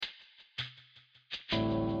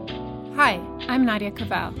I'm Nadia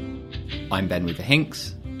Cavell. I'm Ben with the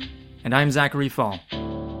Hinks. And I'm Zachary Fall.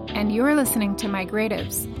 And you're listening to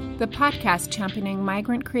Migratives, the podcast championing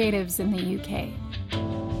migrant creatives in the UK.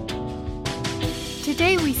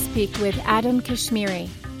 Today we speak with Adam Kashmiri,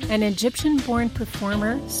 an Egyptian-born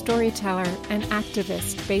performer, storyteller, and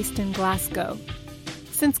activist based in Glasgow.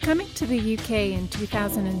 Since coming to the UK in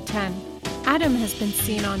 2010, Adam has been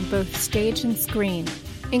seen on both stage and screen,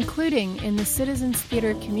 including in the Citizens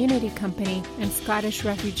Theatre Community Company and Scottish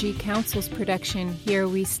Refugee Council's production Here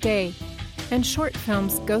We Stay, and short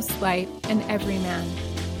films Ghostlight and Everyman.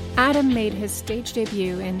 Adam made his stage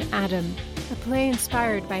debut in Adam, a play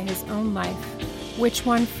inspired by his own life, which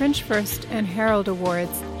won Fringe First and Herald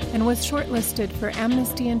Awards and was shortlisted for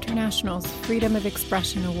Amnesty International's Freedom of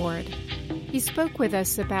Expression Award. He spoke with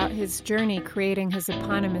us about his journey creating his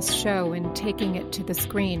eponymous show and taking it to the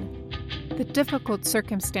screen, the difficult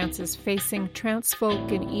circumstances facing trans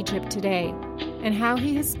folk in Egypt today, and how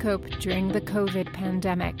he has coped during the COVID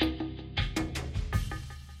pandemic.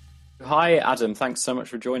 Hi, Adam. Thanks so much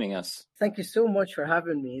for joining us. Thank you so much for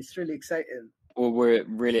having me. It's really exciting. Well, we're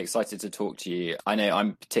really excited to talk to you. I know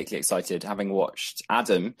I'm particularly excited having watched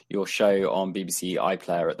Adam, your show on BBC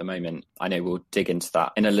iPlayer at the moment. I know we'll dig into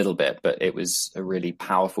that in a little bit, but it was a really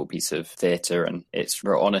powerful piece of theatre and it's a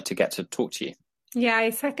real honour to get to talk to you. Yeah, I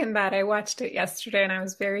second that. I watched it yesterday and I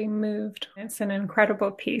was very moved. It's an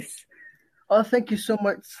incredible piece. Oh, thank you so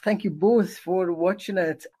much. Thank you both for watching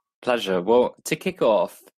it. Pleasure. Well, to kick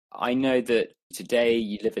off, I know that today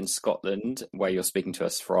you live in Scotland, where you're speaking to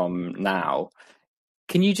us from now.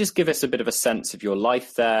 Can you just give us a bit of a sense of your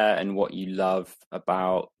life there and what you love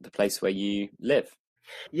about the place where you live?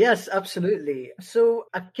 Yes, absolutely. So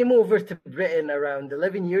I came over to Britain around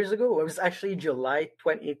 11 years ago. It was actually July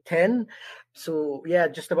 2010. So yeah,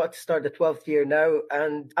 just about to start the 12th year now.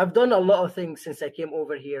 And I've done a lot of things since I came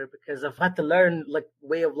over here because I've had to learn like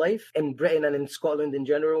way of life in Britain and in Scotland in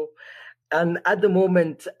general. And at the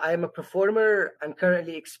moment, I'm a performer. I'm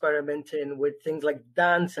currently experimenting with things like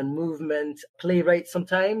dance and movement, playwright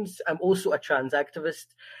sometimes. I'm also a trans activist.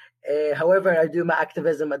 However, I do my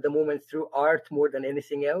activism at the moment through art more than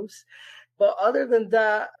anything else. But other than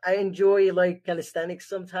that, I enjoy like calisthenics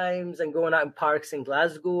sometimes and going out in parks in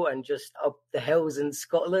Glasgow and just up the hills in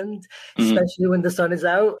Scotland, especially when the sun is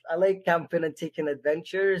out. I like camping and taking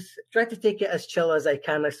adventures. Try to take it as chill as I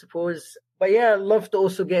can, I suppose. But yeah, I love to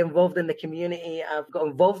also get involved in the community I've got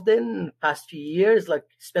involved in the past few years, like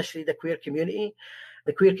especially the queer community.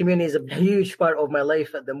 The queer community is a huge part of my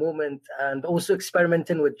life at the moment, and also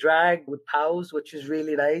experimenting with drag, with pals, which is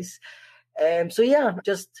really nice. So yeah,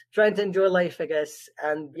 just trying to enjoy life, I guess.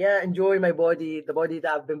 And yeah, enjoy my body, the body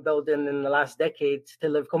that I've been building in the last decade to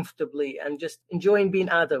live comfortably and just enjoying being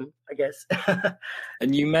Adam, I guess.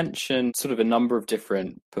 And you mentioned sort of a number of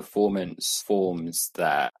different performance forms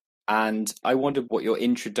there. And I wondered what your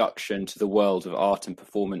introduction to the world of art and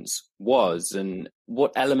performance was and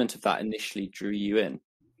what element of that initially drew you in.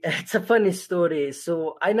 It's a funny story.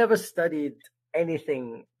 So I never studied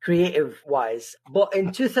anything creative-wise. But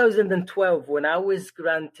in 2012, when I was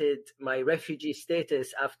granted my refugee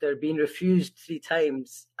status after being refused 3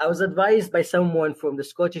 times, I was advised by someone from the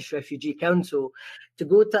Scottish Refugee Council to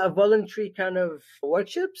go to a voluntary kind of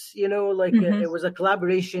workshops, you know, like it was a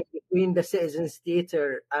collaboration between the Citizens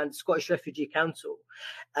Theatre and Scottish Refugee Council.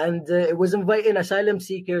 And it was inviting asylum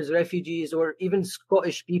seekers, refugees, or even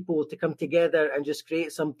Scottish people to come together and just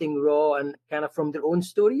create something raw and kind of from their own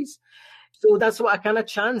stories. So that's what I kind of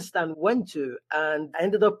chanced and went to. And I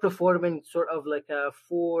ended up performing sort of like a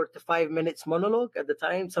 4 to 5 minutes monologue at the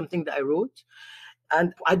time, something that I wrote.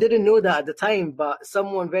 And I didn't know that at the time, but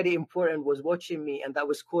someone very important was watching me, and that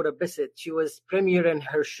was Cora Bissett. She was premiering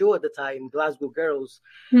her show at the time, Glasgow Girls.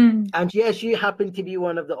 And yeah, she happened to be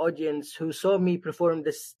one of the audience who saw me perform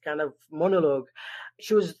this kind of monologue.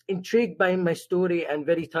 She was intrigued by my story and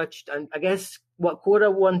very touched. And I guess what Cora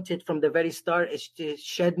wanted from the very start is to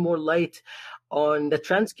shed more light on the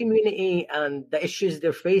trans community and the issues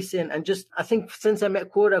they're facing. And just, I think since I met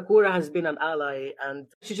Cora, Cora has been an ally, and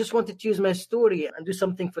she just wanted to use my story and do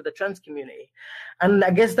something for the trans community. And I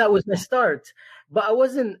guess that was my start. But I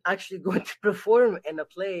wasn't actually going to perform in a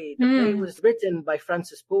play. The play was written by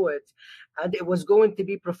Francis Poet, and it was going to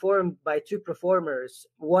be performed by 2 performers,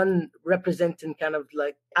 one representing kind of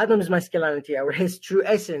like Adam's masculinity or his true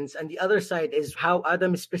essence, and the other side is how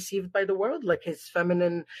Adam is perceived by the world, like his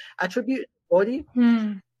feminine attribute, body.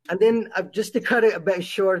 And then just to cut it a bit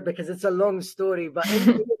short because it's a long story, but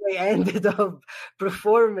anyway, I ended up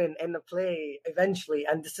performing in the play eventually.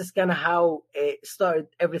 And this is kind of how it started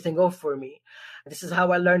everything off for me. This is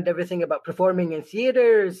how I learned everything about performing in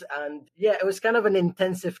theaters. And yeah, it was kind of an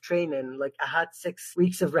intensive training. Like I had 6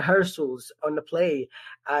 weeks of rehearsals on the play.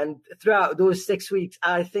 And throughout those 6 weeks,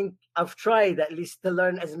 I think I've tried at least to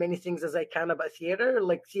learn as many things as I can about theater,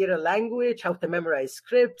 like theater language, how to memorize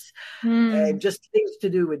scripts, and just things to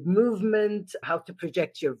do with movement, how to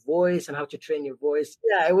project your voice and how to train your voice.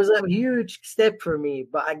 Yeah, it was a huge step for me.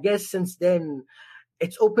 But I guess since then,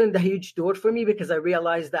 it's opened a huge door for me because I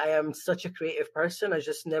realized that I am such a creative person. I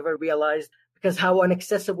just never realized because how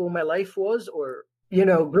inaccessible my life was, or, you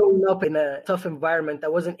know, growing up in a tough environment, I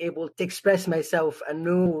wasn't able to express myself and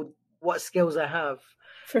know what skills I have.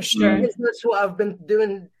 For sure. That's what I've been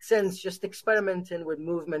doing since, just experimenting with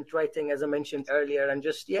movement writing, as I mentioned earlier, and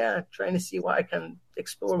just, trying to see what I can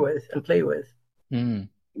explore with and play with.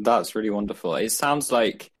 That's really wonderful. It sounds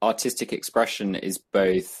like artistic expression is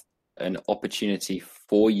both an opportunity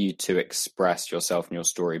for you to express yourself and your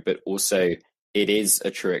story, but also it is a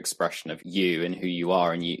true expression of you and who you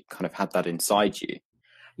are, and you kind of had that inside you.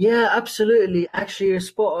 Yeah, absolutely. Actually, you're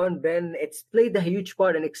spot on, Ben. It's played a huge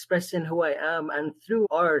part in expressing who I am. And through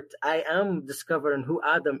art, I am discovering who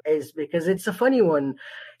Adam is, because it's a funny one.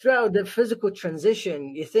 Throughout the physical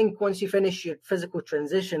transition, you think once you finish your physical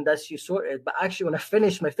transition, that's you sorted. But actually, when I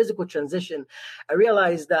finished my physical transition, I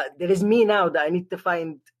realized that there is me now that I need to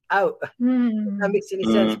find out. If that makes any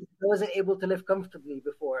sense. I wasn't able to live comfortably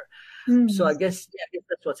before. So I guess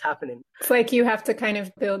that's what's happening. It's like you have to kind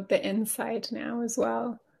of build the inside now as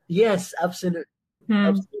well. Yes, absolutely.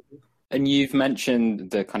 Absolutely. And you've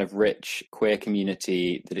mentioned the kind of rich queer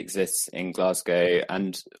community that exists in Glasgow.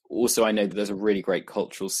 And also I know that there's a really great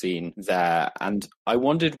cultural scene there. And I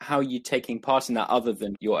wondered how you're taking part in that other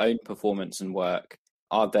than your own performance and work.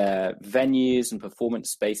 Are there venues and performance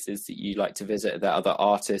spaces that you like to visit? Are there other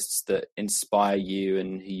artists that inspire you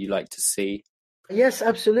and who you like to see? Yes,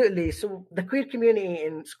 absolutely. So the queer community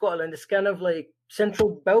in Scotland is kind of like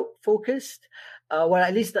Central Belt focused. Well,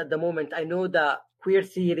 at least at the moment, I know that Queer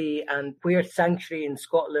Theory and Queer Sanctuary in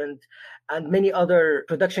Scotland and many other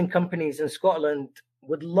production companies in Scotland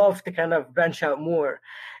would love to kind of branch out more.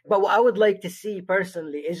 But what I would like to see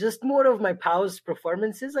personally is just more of my pals'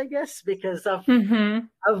 performances, I guess, because I've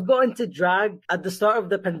got into drag at the start of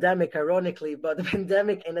the pandemic, ironically, but the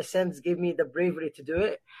pandemic, in a sense, gave me the bravery to do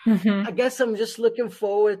it. I guess I'm just looking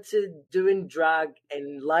forward to doing drag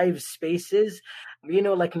in live spaces, you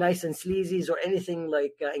know, like Nice and Sleazy's or anything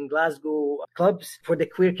like in Glasgow clubs for the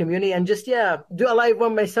queer community, and just, do a live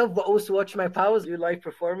one myself, but also watch my pals do live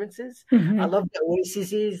performances. I love the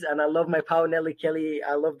Oasis's and I love my pal Nelly Kelly.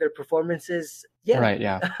 I love their performances.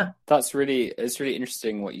 It's really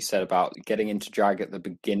interesting what you said about getting into drag at the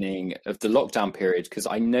beginning of the lockdown period, because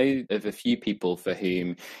I know of a few people for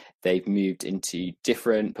whom they've moved into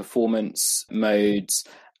different performance modes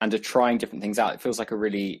and are trying different things out. It feels like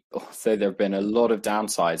so there have been a lot of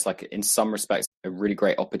downsides, like in some respects, a really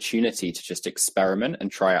great opportunity to just experiment and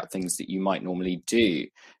try out things that you might normally do,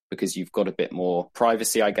 because you've got a bit more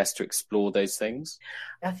privacy, I guess, to explore those things.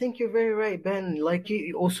 I think you're very right, Ben. Like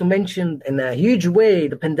you also mentioned, in a huge way,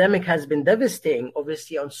 the pandemic has been devastating,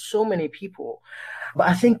 obviously, on so many people. But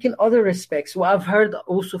I think in other respects, what I've heard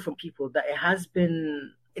also from people, that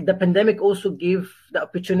the pandemic also gave the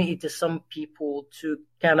opportunity to some people to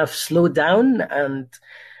kind of slow down and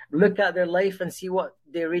look at their life and see what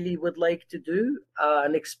they really would like to do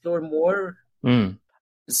and explore more.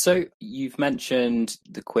 So you've mentioned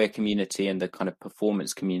the queer community and the kind of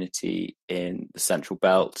performance community in the Central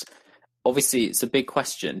Belt. Obviously, it's a big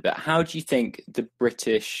question, but how do you think the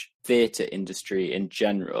British theatre industry in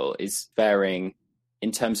general is faring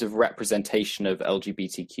in terms of representation of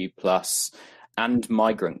LGBTQ+ and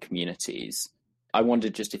migrant communities? I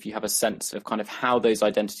wondered just if you have a sense of kind of how those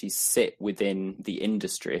identities sit within the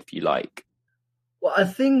industry, if you like. Well, I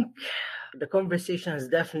think the conversation has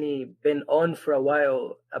definitely been on for a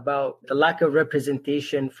while about the lack of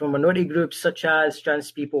representation from minority groups such as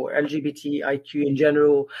trans people or LGBTIQ in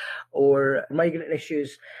general, or migrant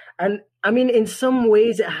issues. And I mean, in some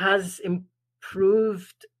ways it has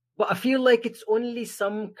improved, but I feel like it's only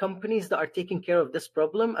some companies that are taking care of this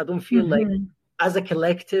problem. I don't feel like as a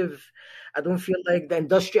collective, I don't feel like the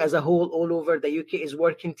industry as a whole all over the UK is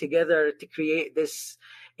working together to create this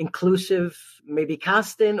inclusive, maybe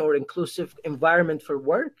casting or inclusive environment for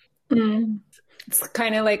work. It's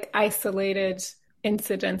kind of like isolated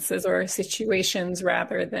incidences or situations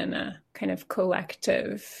rather than a kind of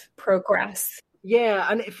collective progress. Yeah,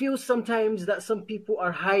 and it feels sometimes that some people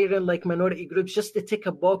are hiring like minority groups just to tick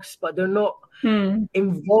a box, but they're not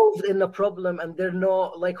involved in the problem, and they're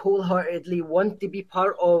not like wholeheartedly want to be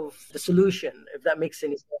part of the solution, if that makes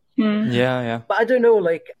any sense. Yeah. But I don't know,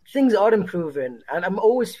 like things are improving, and I'm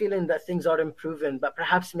always feeling that things are improving, but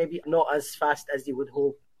perhaps maybe not as fast as you would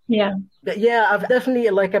hope. Yeah. But yeah, I've definitely,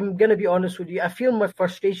 like, I'm going to be honest with you, I feel my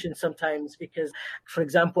frustration sometimes because, for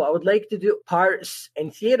example, I would like to do parts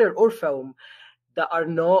in theater or film that are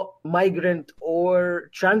not migrant or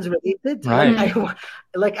trans related. Right.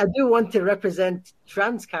 I do want to represent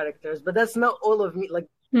trans characters, but that's not all of me. Like,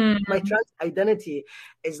 my trans identity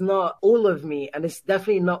is not all of me, and it's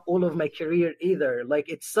definitely not all of my career either. Like,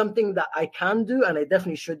 it's something that I can do, and I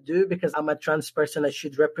definitely should do because I'm a trans person. I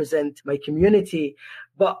should represent my community.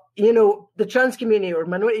 But, you know, the trans community or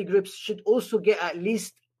minority groups should also get at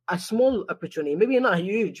least a small opportunity, maybe not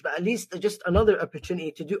huge, but at least just another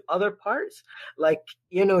opportunity to do other parts. Like,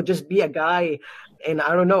 you know, just be a guy in,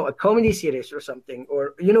 I don't know, a comedy series or something,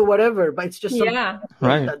 or, you know, whatever. But it's just something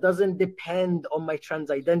that doesn't depend on my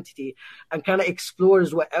trans identity and kind of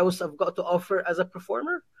explores what else I've got to offer as a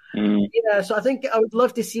performer. Yeah, so I think I would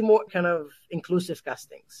love to see more kind of inclusive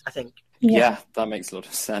castings, I think. Yeah, that makes a lot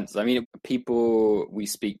of sense. I mean, people we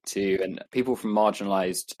speak to and people from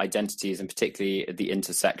marginalized identities, and particularly at the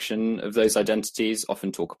intersection of those identities,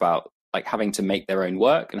 often talk about like having to make their own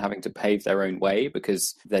work and having to pave their own way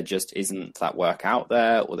because there just isn't that work out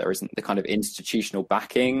there, or there isn't the kind of institutional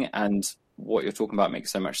backing. And what you're talking about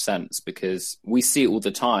makes so much sense because we see it all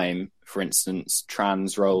the time. For instance,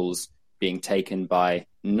 trans roles being taken by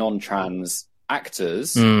non-trans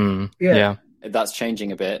actors. Yeah. That's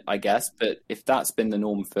changing a bit, I guess. But if that's been the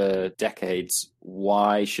norm for decades,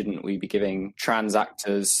 why shouldn't we be giving trans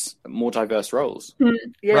actors more diverse roles?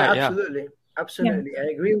 Yeah, absolutely. Absolutely.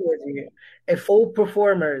 I agree with you. If all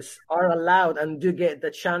performers are allowed and do get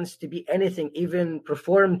the chance to be anything, even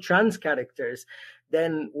perform trans characters,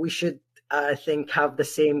 then we should, I think, have the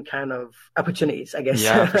same kind of opportunities, I guess.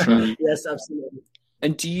 Yeah, for sure. Yes, absolutely.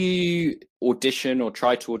 And do you audition or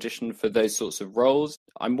try to audition for those sorts of roles?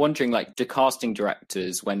 I'm wondering, like, do casting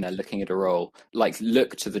directors, when they're looking at a role, like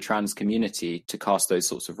look to the trans community to cast those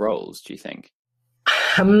sorts of roles, do you think?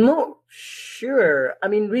 I'm not sure. I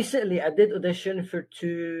mean, recently I did audition for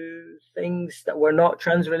 2 things that were not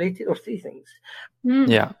trans related, or 3 things.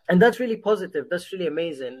 Yeah. And that's really positive. That's really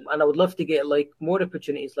amazing. And I would love to get like more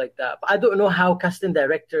opportunities like that. But I don't know how casting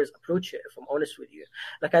directors approach it, if I'm honest with you.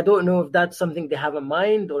 Like, I don't know if that's something they have in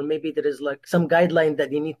mind, or maybe there is like some guideline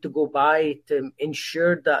that they need to go by to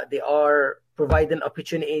ensure that they are providing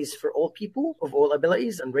opportunities for all people of all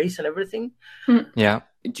abilities and race and everything. Yeah.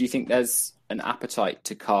 Do you think there's an appetite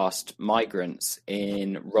to cast migrants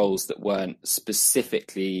in roles that weren't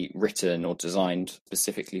specifically written or designed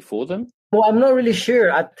specifically for them? Well, I'm not really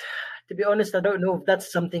sure. To be honest, I don't know if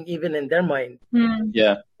that's something even in their mind.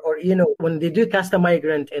 Yeah. Or, you know, when they do cast a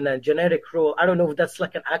migrant in a generic role, I don't know if that's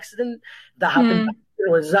like an accident that happened.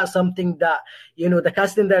 Or is that something that, you know, the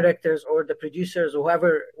casting directors or the producers or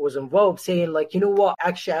whoever was involved saying like, you know what,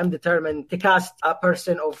 actually I'm determined to cast a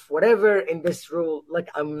person of whatever in this role. Like,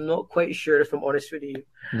 I'm not quite sure, if I'm honest with you.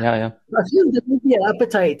 Yeah. I feel there would be an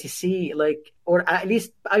appetite to see, like, or at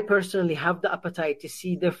least I personally have the appetite to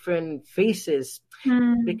see different faces.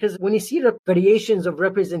 Because when you see the variations of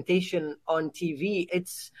representation on TV,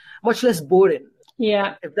 it's much less boring.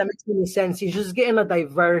 Yeah. If that makes any sense, you're just getting a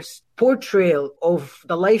diverse portrayal of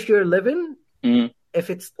the life you're living.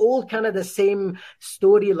 If it's all kind of the same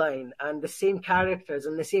storyline and the same characters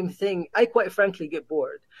and the same thing, I quite frankly get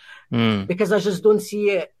bored. Because I just don't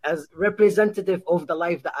see it as representative of the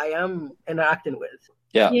life that I am interacting with.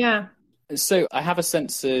 Yeah. So I have a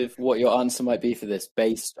sense of what your answer might be for this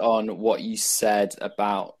based on what you said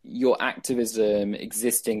about your activism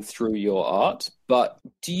existing through your art. But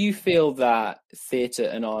do you feel that theatre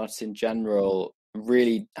and art in general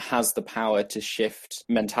really has the power to shift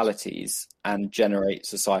mentalities and generate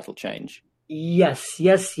societal change? Yes,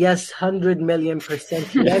 100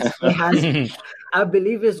 million%. Yes, it has. I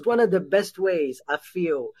believe it's one of the best ways, I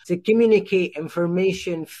feel, to communicate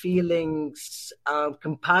information, feelings,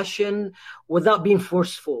 compassion without being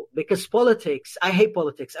forceful. Because politics, I hate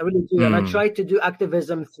politics. I really do. And I try to do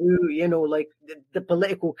activism through, you know, like the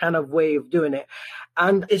political kind of way of doing it.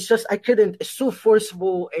 And it's just, I couldn't. It's so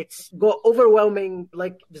forceful. It's got overwhelming,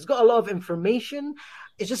 like, it's got a lot of information.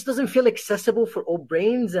 It just doesn't feel accessible for all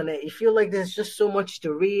brains, and you feel like there's just so much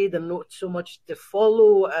to read and not so much to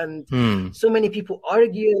follow, and so many people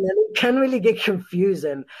arguing, and it can really get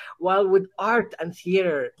confusing. While with art and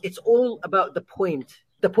theater, it's all about the point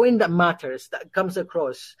that matters, that comes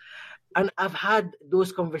across. And I've had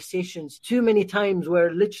those conversations too many times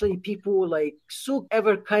where literally people like so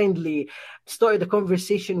ever kindly started a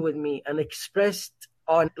conversation with me and expressed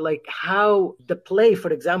on like how the play,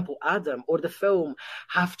 for example, Adam, or the film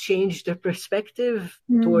have changed their perspective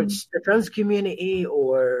towards the trans community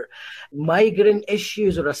or migrant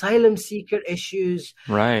issues or asylum seeker issues.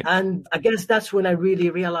 Right. And I guess that's when I really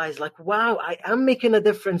realized like, wow, I am making a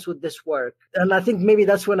difference with this work. And I think maybe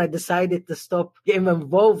that's when I decided to stop getting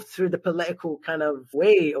involved through the political kind of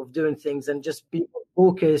way of doing things and just be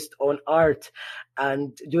focused on art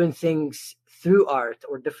and doing things through art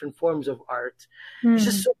or different forms of art. It's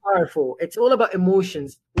just so powerful. It's all about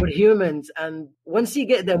emotions. We're humans. And once you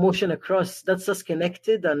get the emotion across, that's us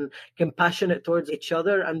connected and compassionate towards each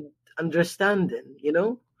other and understanding, you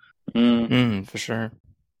know? For sure.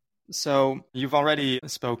 So you've already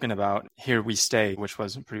spoken about Here We Stay, which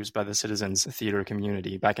was produced by the Citizens Theatre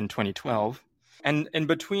community back in 2012. And in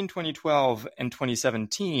between 2012 and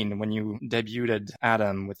 2017, when you debuted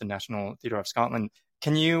Adam with the National Theatre of Scotland,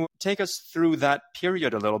 can you take us through that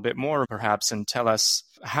period a little bit more, perhaps, and tell us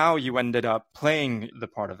how you ended up playing the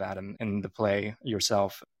part of Adam in the play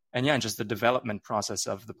yourself? And just the development process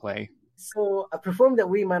of the play. So I performed a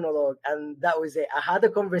wee monologue, and that was it. I had a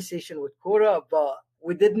conversation with Cora, but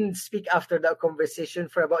we didn't speak after that conversation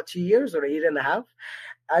for about 2 years or a year and a half.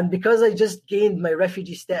 And because I just gained my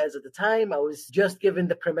refugee status at the time, I was just given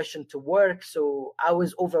the permission to work. So I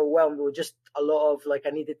was overwhelmed with just a lot of like,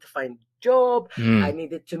 I needed to find a job. I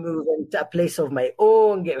needed to move into a place of my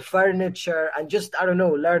own, get furniture and just, I don't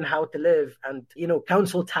know, learn how to live and, you know,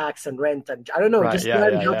 council tax and rent. And I don't know,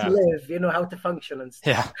 learn how to live, you know, how to function and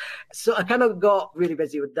stuff. Yeah. So I kind of got really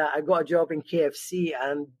busy with that. I got a job in KFC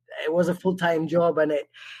and it was a full-time job, and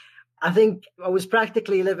I think I was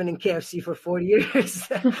practically living in KFC for 4 years.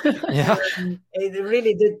 It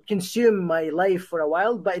really did consume my life for a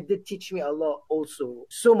while, but it did teach me a lot also.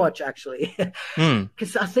 So much, actually.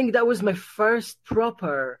 Because I think that was my first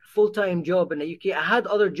proper full-time job in the UK. I had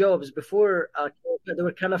other jobs before. They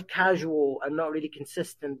were kind of casual and not really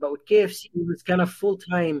consistent. But with KFC, it was kind of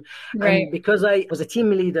full-time. Right. And because I was a team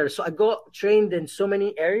leader, so I got trained in so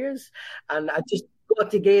many areas. And I just got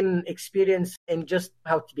to gain experience in just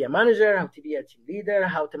how to be a manager, how to be a team leader,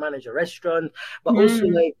 how to manage a restaurant, but also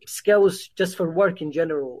like skills just for work in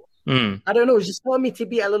general. I don't know, it just taught me to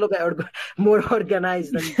be a little bit more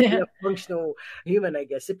organized and be a functional human, I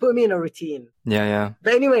guess. It put me in a routine. Yeah.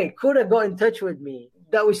 But anyway, Cora got in touch with me.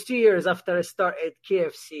 That was 2 years after I started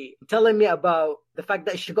KFC, telling me about the fact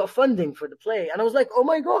that she got funding for the play. And I was like, oh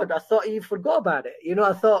my God, I thought you forgot about it. You know,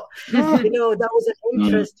 I thought, you know, that was an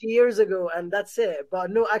interest 2 years ago and that's it.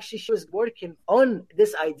 But no, actually, she was working on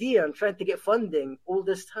this idea and trying to get funding all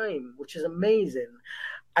this time, which is amazing.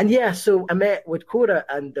 And so I met with Cora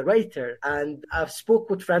and the writer, and I've spoke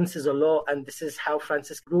with Francis a lot, and this is how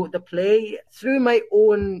Francis wrote the play through my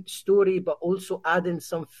own story, but also adding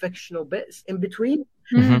some fictional bits in between,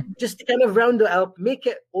 just to kind of round it up, make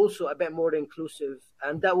it also a bit more inclusive.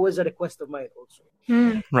 And that was a request of mine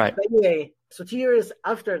also. Right. But anyway, so 2 years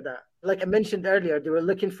after that, like I mentioned earlier, they were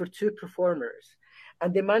looking for 2 performers.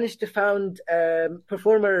 And they managed to find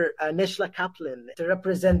performer Nishla Kaplan to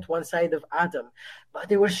represent one side of Adam. But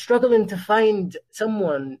they were struggling to find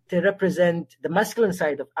someone to represent the masculine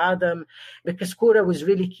side of Adam because Cora was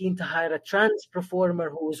really keen to hire a trans performer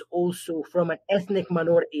who was also from an ethnic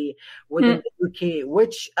minority within the UK,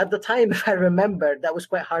 which at the time, if I remember, that was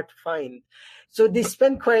quite hard to find. So they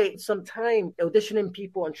spent quite some time auditioning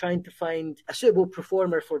people and trying to find a suitable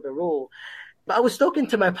performer for the role. But I was talking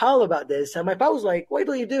to my pal about this, and my pal was like, why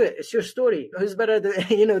don't you do it? It's your story. Who's better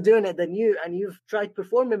doing it than you? And you've tried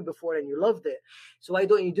performing before and you loved it. So why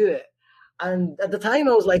don't you do it? And at the time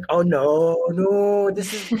I was like, oh no,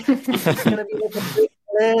 this is going to be like a big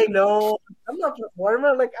thing. No, I'm not a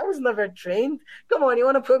performer. Like, I was never trained. Come on, you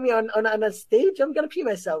want to put me on a stage? I'm going to pee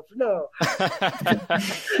myself. No.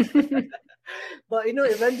 But,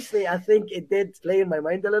 eventually I think it did play in my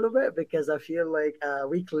mind a little bit because I feel like a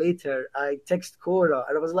week later I text Cora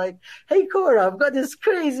and I was like, hey, Cora, I've got this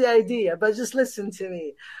crazy idea, but just listen to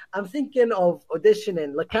me. I'm thinking of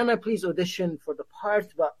auditioning. Like, can I please audition for the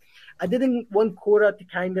part? But I didn't want Cora to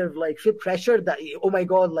kind of like feel pressure that, oh my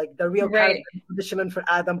God, like the real character auditioning for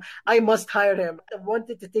Adam, I must hire him. I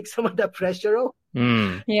wanted to take some of that pressure off.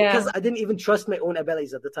 Because I didn't even trust my own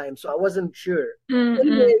abilities at the time, so I wasn't sure.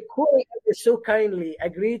 Anyway, Cora so kindly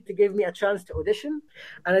agreed to give me a chance to audition,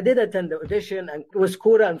 and I did attend the audition, and it was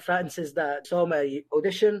Cora and Francis that saw my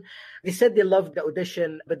audition. They said they loved the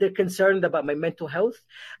audition, but they're concerned about my mental health.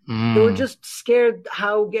 They were just scared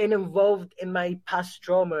how getting involved in my past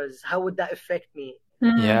traumas, how would that affect me?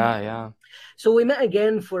 Yeah. So we met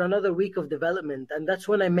again for another week of development, and that's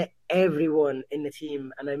when I met everyone in the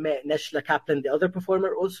team, and I met Neshla Kaplan, the other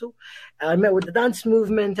performer also. I met with the dance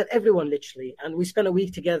movement and everyone literally, and we spent a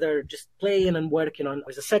week together just playing and working on. It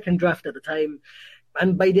was a second draft at the time,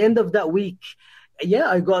 and by the end of that week,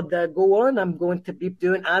 I got the go on. I'm going to be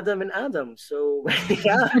doing Adam and Adam. So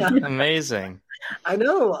yeah, amazing. I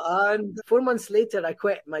know. And 4 months later, I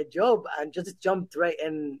quit my job and just jumped right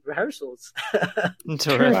in rehearsals.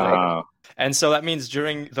 Terrific. Wow. And so that means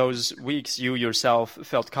during those weeks, you yourself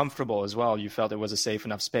felt comfortable as well. You felt it was a safe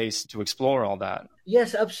enough space to explore all that.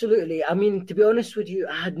 Yes, absolutely. I mean, to be honest with you,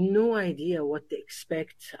 I had no idea what to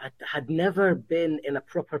expect. I had never been in a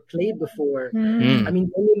proper play before. Mm. I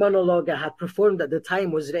mean, the only monologue I had performed at the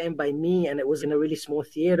time was written by me, and it was in a really small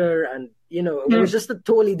theater. And, it was just a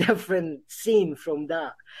totally different scene from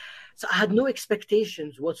that. So I had no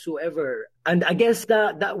expectations whatsoever. And I guess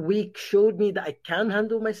that week showed me that I can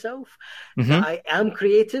handle myself. That I am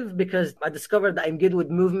creative, because I discovered that I'm good with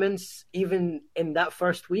movements even in that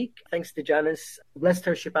first week. Thanks to Janice. Bless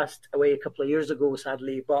her, she passed away a couple of years ago,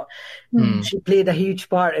 sadly. But she played a huge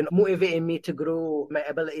part in motivating me to grow my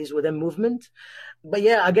abilities within movement. But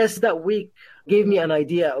yeah, I guess that week gave me an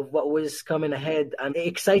idea of what was coming ahead, and it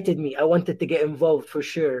excited me. I wanted to get involved for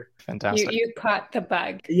sure. Fantastic. You caught the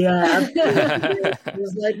bug. Yeah, absolutely. It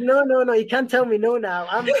was like, no, you can't tell me no now.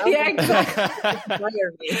 I'm yeah, exactly.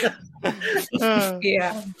 Fire me.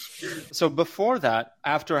 Yeah. So before that,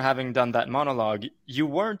 after having done that monologue, you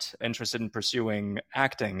weren't interested in pursuing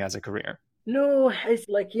acting as a career. No, it's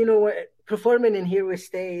like, performing in Here We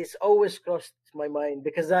Stay has always crossed my mind,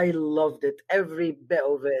 because I loved it, every bit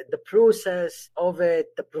of it, the process of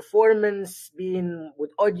it, the performance, being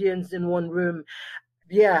with audience in one room.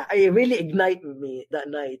 Yeah, it really ignited me that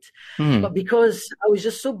night. But because I was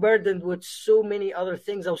just so burdened with so many other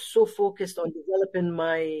things, I was so focused on developing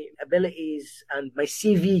my abilities and my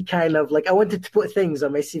CV, kind of like I wanted to put things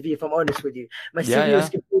on my CV, if I'm honest with you. My CV was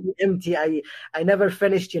completely empty. I never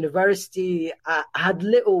finished university. I had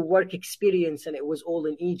little work experience, and it was all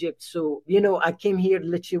in Egypt. So, I came here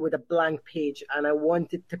literally with a blank page, and I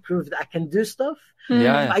wanted to prove that I can do stuff.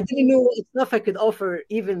 Yeah. I didn't know what stuff I could offer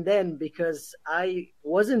even then, because I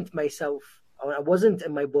wasn't myself. I wasn't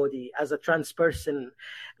in my body as a trans person.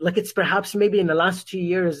 Like, it's perhaps maybe in the last 2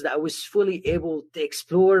 years that I was fully able to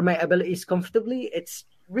explore my abilities comfortably. It's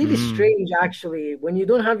really strange, actually. When you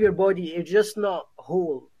don't have your body, you're just not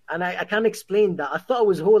whole. And I can't explain that. I thought I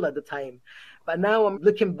was whole at the time. But now I'm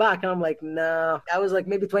looking back and I'm like, no, I was like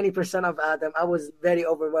maybe 20% of Adam. I was very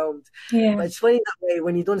overwhelmed. Yeah. But it's funny that way,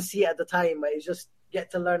 when you don't see it at the time, you just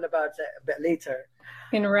get to learn about it a bit later.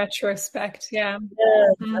 In retrospect, yeah.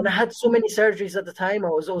 And I had so many surgeries at the time. I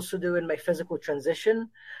was also doing my physical transition.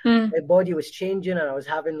 My body was changing, and I was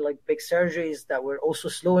having like big surgeries that were also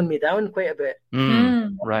slowing me down quite a bit.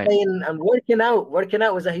 Right. And working out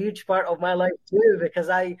was a huge part of my life too, because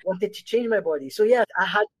I wanted to change my body. So yeah, I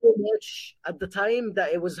had so much at the time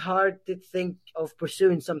that it was hard to think of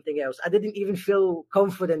pursuing something else. I didn't even feel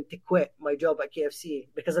confident to quit my job at KFC,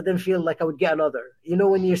 because I didn't feel like I would get another.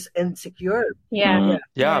 When you're insecure.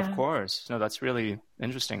 Yeah, of course. No, that's really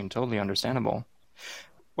interesting and totally understandable.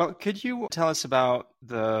 Well, could you tell us about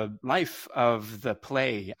the life of the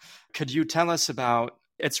play? Could you tell us about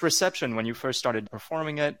its reception when you first started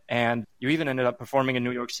performing it, and you even ended up performing in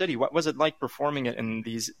New York City? What was it like performing it in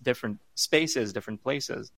these different spaces, different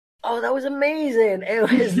places? Oh, that was amazing. It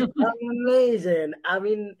was amazing. I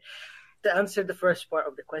mean, to answer the first part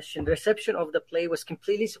of the question, the reception of the play was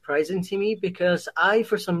completely surprising to me, because I,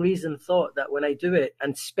 for some reason, thought that when I do it,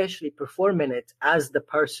 and especially performing it as the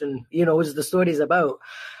person, who the story is about,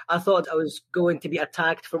 I thought I was going to be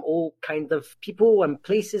attacked from all kinds of people and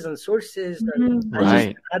places and sources. And I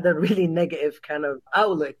just had a really negative kind of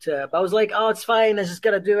outlook to it. But I was like, oh, it's fine. I just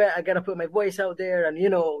got to do it. I got to put my voice out there. And,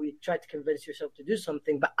 you try to convince yourself to do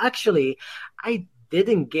something. But actually, I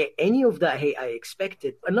didn't get any of that hate I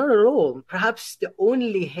expected. Not at all. Perhaps the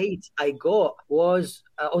only hate I got was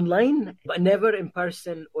online, but never in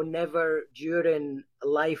person or never during a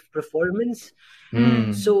live performance.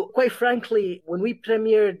 So quite frankly, when we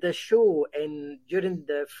premiered the show during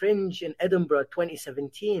the Fringe in Edinburgh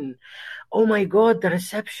 2017, oh my God, the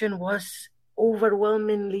reception was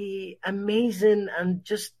overwhelmingly amazing, and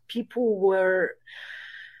just people were...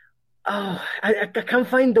 Oh, I can't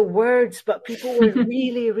find the words, but people were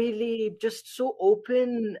really, really just so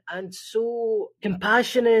open and so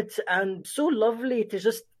compassionate and so lovely to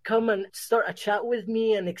just come and start a chat with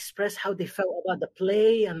me and express how they felt about the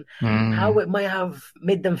play and how it might have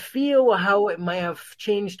made them feel, or how it might have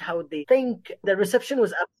changed how they think. The reception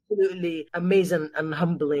was absolutely amazing and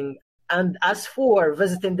humbling. And as for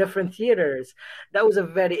visiting different theatres, that was a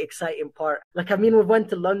very exciting part. Like, I mean, we went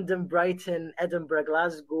to London, Brighton, Edinburgh,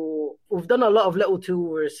 Glasgow. We've done a lot of little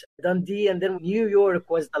tours, Dundee, and then New York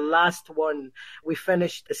was the last one we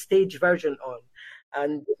finished the stage version on.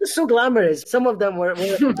 And it was so glamorous. Some of them were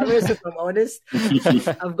glamorous, if I'm honest.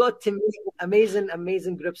 I've got to meet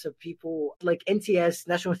amazing groups of people like NTS,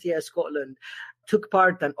 National Theatre Scotland, took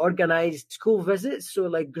part and organised school visits. So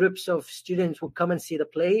like groups of students would come and see the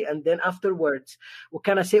play. And then afterwards, we'll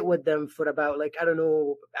kind of sit with them for about like, I don't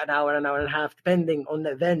know, an hour and a half, depending on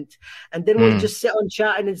the event. And then we'll just sit on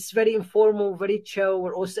chat, and it's very informal, very chill.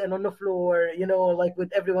 We're all sitting on the floor, you know, like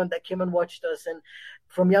with everyone that came and watched us and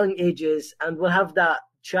from young ages. And we'll have that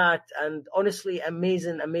chat, and honestly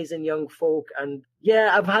amazing young folk. And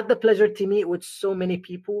yeah, I've had the pleasure to meet with so many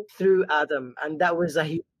people through Adam, and that was a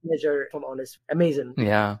huge pleasure, if I'm honest. Amazing.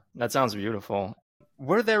 Yeah, that sounds beautiful.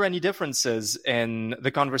 Were there any differences in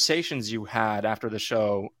the conversations you had after the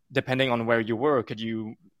show depending on where you were? Could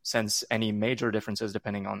you sense any major differences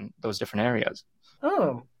depending on those different areas?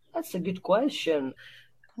 Oh, that's a good question.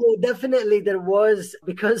 Well, definitely there was,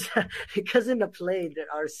 because in the play there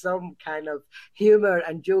are some kind of humor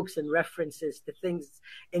and jokes and references to things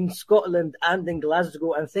in Scotland and in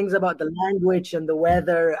Glasgow, and things about the language and the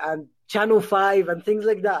weather and Channel 5 and things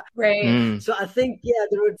like that. Right. So I think, yeah,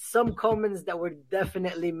 there were some comments that were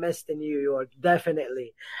definitely missed in New York,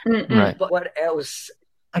 definitely. Right. But what else?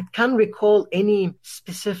 I can't recall any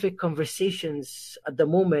specific conversations at the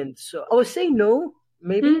moment. So I would say no,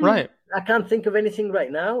 maybe. Right. I can't think of anything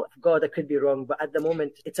right now. God, I could be wrong, but at the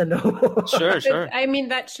moment, it's a no. Sure. I mean,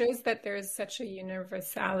 that shows that there is such a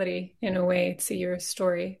universality in a way to your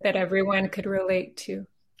story that everyone could relate to.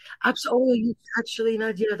 Absolutely. Actually,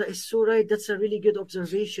 Nadia, that is so right. That's a really good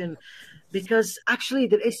observation, because actually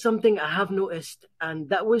there is something I have noticed, and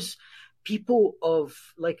that was people of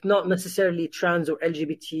like not necessarily trans or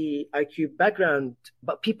LGBTIQ background,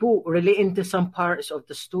 but people relating to some parts of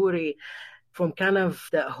the story from kind of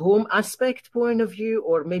the home aspect point of view,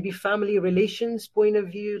 or maybe family relations point of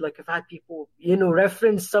view. Like I've had people, you know,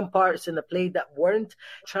 reference some parts in the play that weren't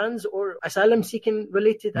trans or asylum seeking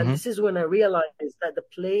related. And this is when I realized that the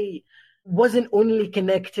play wasn't only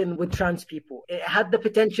connecting with trans people. It had the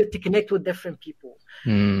potential to connect with different people.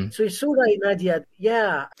 So you're so right, Nadia.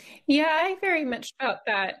 Yeah. Yeah, I very much felt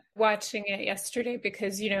that watching it yesterday,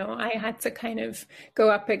 because, you know, I had to kind of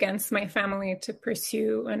go up against my family to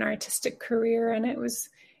pursue an artistic career, and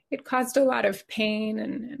it caused a lot of pain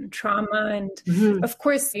and trauma. And of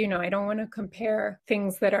course, you know, I don't want to compare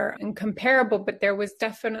things that are incomparable, but there was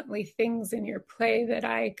definitely things in your play that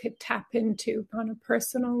I could tap into on a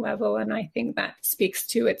personal level. And I think that speaks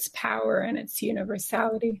to its power and its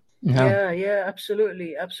universality. Yeah,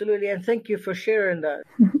 absolutely. And thank you for sharing that.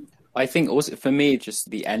 I think also for me, just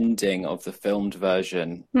the ending of the filmed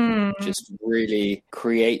version just really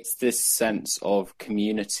creates this sense of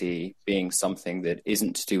community being something that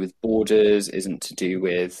isn't to do with borders, isn't to do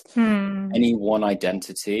with any one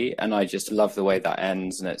identity. And I just love the way that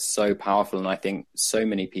ends, and it's so powerful. And I think so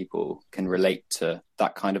many people can relate to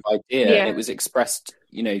that kind of idea. Yeah. It was expressed,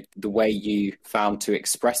 you know, the way you found to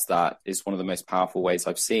express that is one of the most powerful ways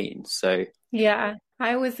I've seen. So yeah,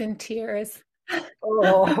 I was in tears.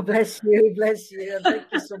 Oh, bless you. Thank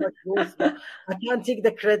you so much, both. I can't take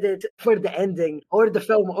the credit for the ending or the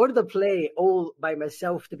film or the play all by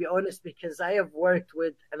myself, to be honest, because I have worked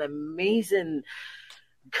with an amazing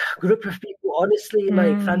group of people, honestly,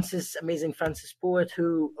 like amazing Francis Poet,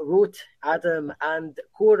 who wrote Adam, and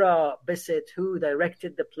Cora Bissett, who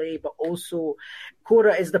directed the play. But also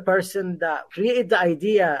Cora is the person that created the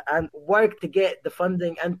idea and worked to get the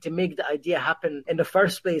funding and to make the idea happen in the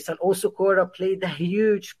first place. And also Cora played a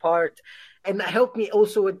huge part and helped me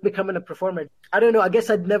also with becoming a performer. I don't know, I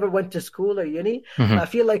guess I'd never went to school or uni, but I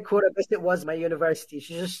feel like Cora Bissett was my university.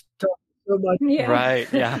 She just taught so much. Yeah. Right,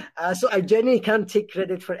 yeah. So I genuinely can't take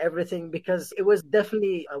credit for everything, because it was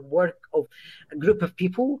definitely a work of a group of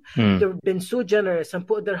people. They've been so generous and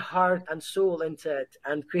put their heart and soul into it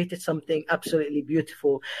and created something absolutely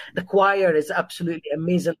beautiful. The choir is absolutely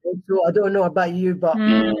amazing. Also, I don't know about you, but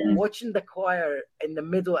watching the choir in the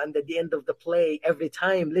middle and at the end of the play every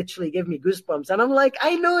time literally gave me goosebumps. And I'm like,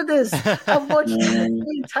 I know this. I've watched it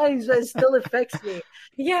 3 times, but it still affects me.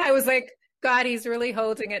 Yeah, I was like, God, he's really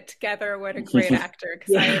holding it together. What a great actor.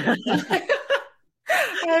 Because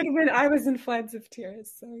I was in floods of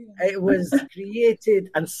tears. So yeah. It was created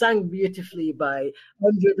and sung beautifully by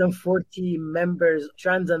 140 members,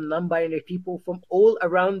 trans and non-binary people from all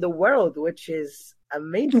around the world, which is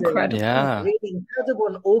amazing. Incredible. Yeah. Really incredible.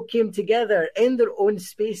 And all came together in their own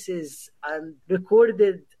spaces and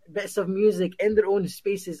recorded bits of music in their own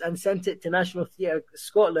spaces and sent it to National Theatre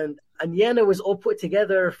Scotland. And yeah, it was all put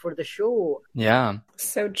together for the show. Yeah.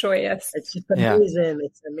 So joyous. It's just amazing. Yeah.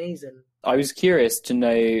 It's amazing. I was curious to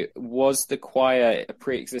know, was the choir a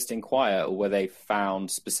pre-existing choir, or were they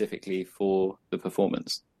found specifically for the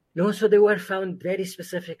performance? No, so they were found very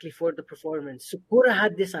specifically for the performance. So Cora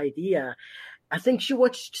had this idea. I think she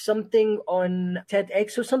watched something on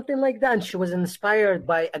TEDx or something like that, and she was inspired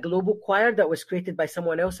by a global choir that was created by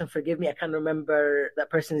someone else. And forgive me, I can't remember that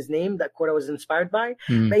person's name that Cora was inspired by.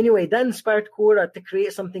 But anyway, that inspired Cora to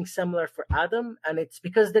create something similar for Adam. And it's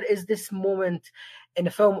because there is this moment in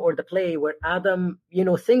the film or the play where Adam,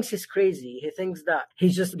 thinks he's crazy. He thinks that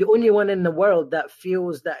he's just the only one in the world that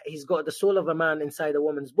feels that he's got the soul of a man inside a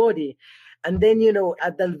woman's body. And then,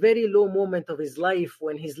 at the very low moment of his life,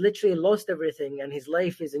 when he's literally lost everything and his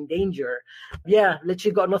life is in danger,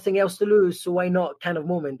 literally got nothing else to lose, so why not kind of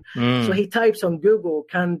moment. So he types on Google,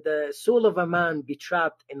 can the soul of a man be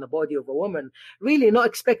trapped in the body of a woman? Really not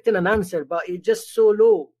expecting an answer, but it's just so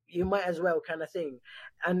low, you might as well kind of thing.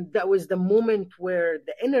 And that was the moment where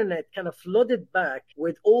the internet kind of flooded back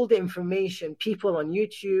with all the information, people on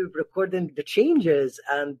YouTube recording the changes.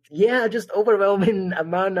 And just overwhelming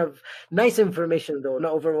amount of nice information, though,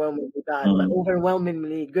 not overwhelmingly bad, but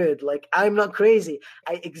overwhelmingly good. Like, I'm not crazy.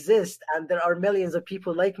 I exist. And there are millions of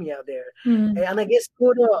people like me out there. And I guess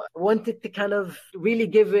Cora wanted to kind of really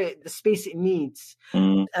give it the space it needs.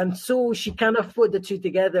 And so she kind of put the two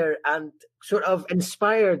together and sort of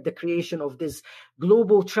inspired the creation of this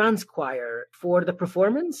global trans choir for the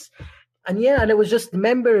performance. And it was just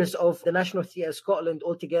members of the National Theatre Scotland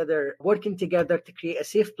all together, working together to create a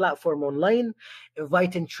safe platform online,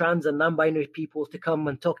 inviting trans and non-binary people to come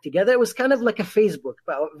and talk together. It was kind of like a Facebook,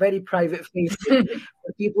 but a very private Facebook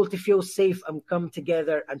for people to feel safe and come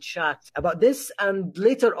together and chat about this. And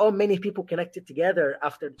later on, many people connected together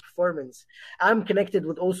after the performance. I'm connected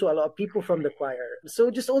with also a lot of people from the choir.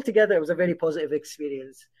 So just all together, it was a very positive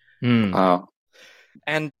experience. Wow.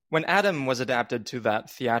 And when Adam was adapted to that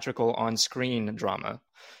theatrical on-screen drama,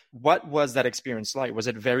 what was that experience like? Was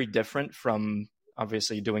it very different from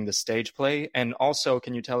obviously doing the stage play? And also,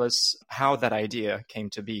 can you tell us how that idea came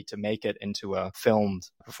to be to make it into a filmed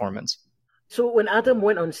performance? So when Adam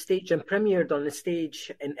went on stage and premiered on the stage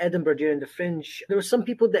in Edinburgh during the Fringe, there were some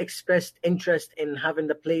people that expressed interest in having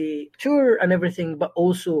the play tour and everything, but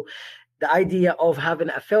also the idea of having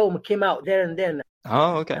a film came out there and then.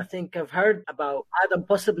 Oh, okay. I think I've heard about Adam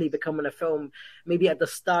possibly becoming a film maybe at the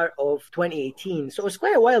start of 2018. So it was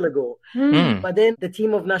quite a while ago. But then the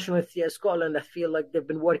team of National Theatre Scotland, I feel like they've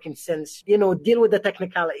been working since, deal with the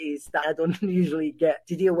technicalities that I don't usually get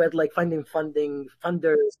to deal with, like finding funding,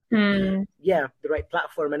 funders, the right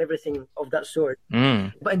platform and everything of that sort.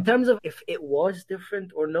 But in terms of if it was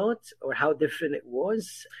different or not, or how different it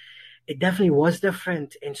was, it definitely was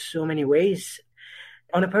different in so many ways.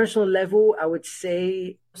 On a personal level, I would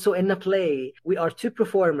say, so in the play, we are two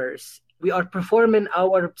performers. We are performing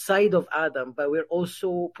our side of Adam, but we're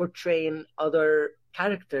also portraying other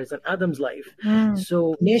characters in Adam's life.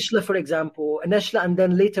 So Neshla, for example, Neshla, and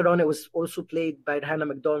then later on it was also played by Hannah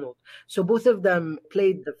MacDonald. So both of them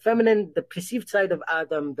played the feminine, the perceived side of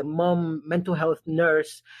Adam, the mom, mental health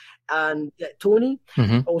nurse, and Tony,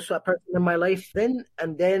 also a person in my life then.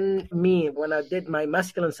 And then me, when I did my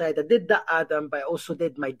masculine side, I did that Adam, but I also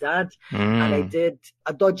did my dad. And I did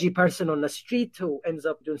a dodgy person on the street who ends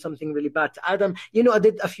up doing something really bad to Adam. I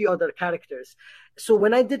did a few other characters. So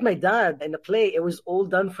when I did my dad in the play, it was all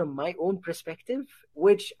done from my own perspective,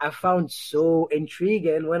 which I found so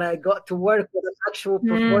intriguing when I got to work with an actual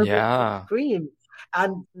performance on screen.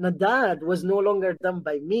 And the dad was no longer done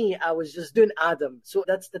by me. I was just doing Adam. So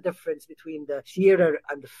that's the difference between the theater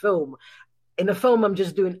and the film. In the film, I'm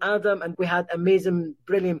just doing Adam, and we had amazing,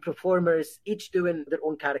 brilliant performers, each doing their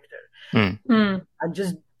own character. And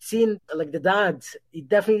just seeing like the dad, it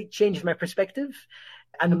definitely changed my perspective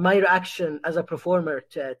and my reaction as a performer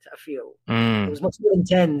to it, I feel. It was much more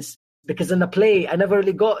intense. Because in the play, I never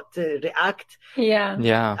really got to react.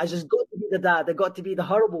 Yeah. I just got to be the dad. I got to be the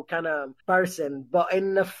horrible kind of person. But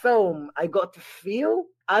in the film, I got to feel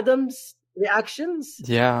Adam's reactions.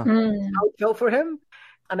 Yeah. How it felt for him.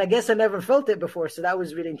 And I guess I never felt it before. So that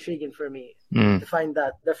was really intriguing for me to find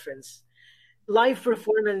that difference. live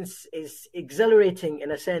performance is exhilarating in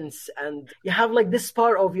a sense, and you have like this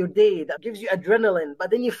part of your day that gives you adrenaline, but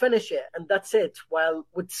then you finish it and that's it. While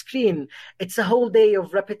with screen, it's a whole day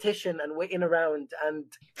of repetition and waiting around, and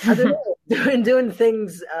I don't know, doing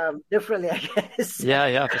things differently, I guess.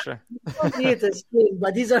 Yeah, for sure.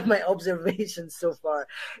 But these are my observations so far.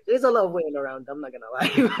 There's a lot of waiting around, I'm not gonna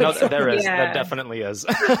lie. No, there is. There definitely is.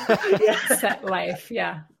 Set life,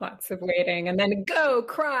 yeah. Lots of waiting, and then go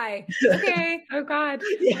cry. Okay. Oh God.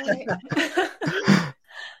 Yeah. Right.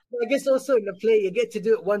 I guess also in the play you get to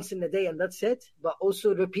do it once in a day and that's it. But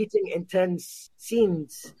also repeating intense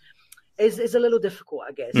scenes is a little difficult,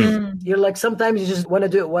 I guess. You're like, sometimes you just want to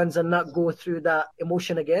do it once and not go through that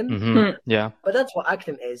emotion again. Yeah. But that's what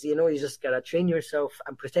acting is, you know, you just gotta train yourself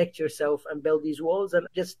and protect yourself and build these walls and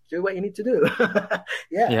just do what you need to do.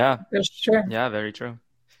 Yeah. Sure. Yeah, very true.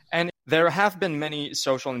 And there have been many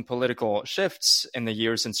social and political shifts in the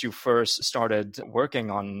years since you first started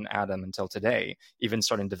working on Adam until today, even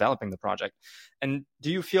starting developing the project. And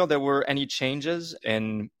do you feel there were any changes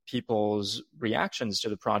in people's reactions to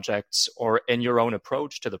the projects or in your own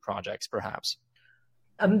approach to the projects, perhaps?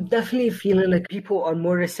 I'm definitely feeling like people are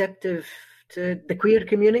more receptive to the queer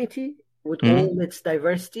community with all its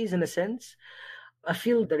diversities in a sense. I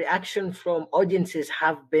feel the reaction from audiences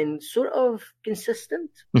have been sort of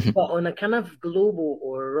consistent, but on a kind of global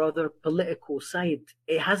or rather political side,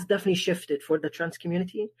 it has definitely shifted for the trans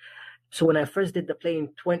community. So when I first did the play in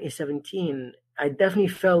 2017, I definitely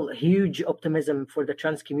felt huge optimism for the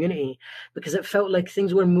trans community because it felt like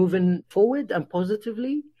things were moving forward and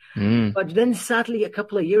positively. But then sadly, a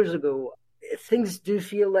couple of years ago, things do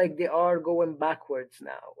feel like they are going backwards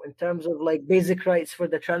now in terms of like basic rights for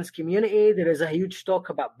the trans community. There is a huge talk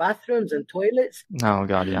about bathrooms and toilets. Oh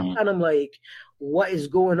God, yeah. And I'm like, what is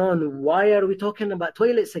going on? Why are we talking about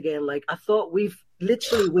toilets again? Like, I thought we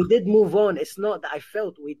did move on. It's not that I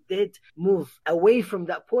felt we did move away from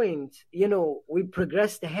that point. You know, we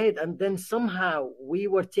progressed ahead and then somehow we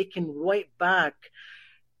were taken right back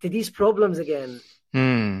to these problems again.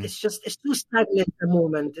 It's too stagnant at the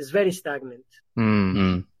moment. It's very stagnant.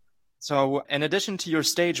 So in addition to your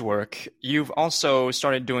stage work, you've also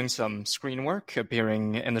started doing some screen work,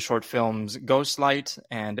 appearing in the short films Ghostlight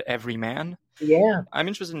and Every Man. Yeah. I'm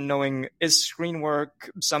interested in knowing, is screen work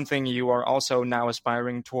something you are also now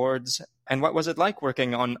aspiring towards? And what was it like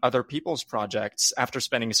working on other people's projects after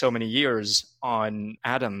spending so many years on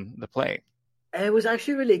Adam, the play? It was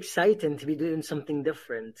actually really exciting to be doing something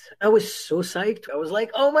different. I was so psyched. I was like,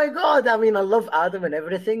 oh my God. I mean, I love Adam and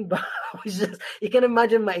everything, but I was just, you can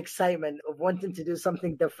imagine my excitement of wanting to do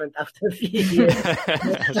something different after a few years.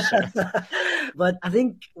 But I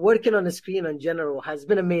think working on the screen in general has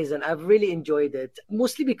been amazing. I've really enjoyed it,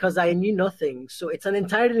 mostly because I knew nothing. So it's an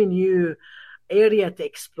entirely new area to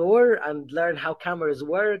explore and learn how cameras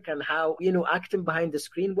work and how, you know, acting behind the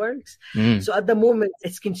screen works. So at the moment,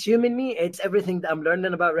 it's consuming me. It's everything that I'm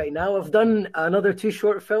learning about right now. I've done another 2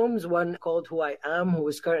 short films, one called Who I Am, who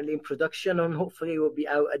is currently in production and hopefully will be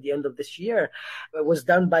out at the end of this year. It was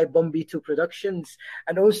done by Bombay 2 Productions.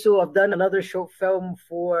 And also I've done another short film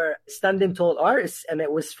for Standing Tall Arts, and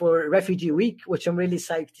it was for Refugee Week, which I'm really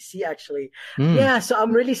psyched to see actually. Yeah, so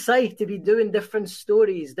I'm really psyched to be doing different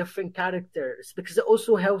stories, different characters, because it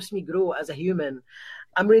also helps me grow as a human.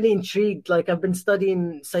 I'm really intrigued. Like, I've been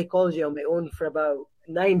studying psychology on my own for about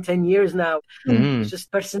 9-10 years now. It's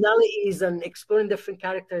just personalities and exploring different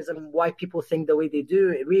characters and why people think the way they do.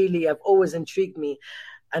 It really have always intrigued me.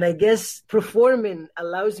 And I guess performing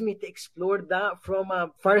allows me to explore that from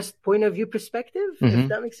a first point of view perspective, if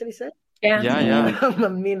that makes any sense. Yeah. I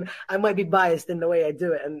mean, I might be biased in the way I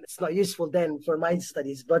do it, and it's not useful then for my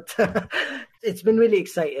studies, but it's been really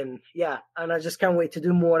exciting. Yeah. And I just can't wait to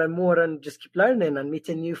do more and more and just keep learning and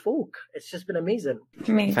meeting new folk. It's just been amazing.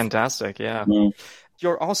 Fantastic. Yeah.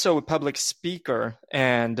 You're also a public speaker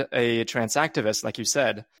and a trans activist, like you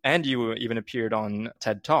said, and you even appeared on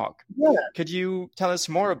TED Talk. Yeah. Could you tell us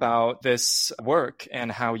more about this work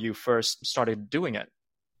and how you first started doing it?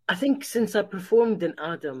 I think since I performed in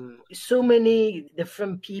Adam, so many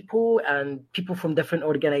different people and people from different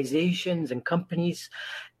organizations and companies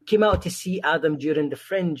came out to see Adam during the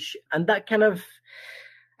Fringe. And that kind of,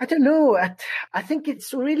 I don't know, I think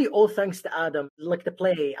it's really all thanks to Adam, like the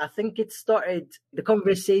play. I think it started the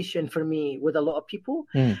conversation for me with a lot of people.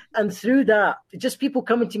 And through that, just people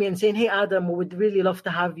coming to me and saying, hey, Adam, we would really love to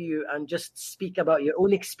have you and just speak about your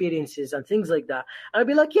own experiences and things like that. And I'd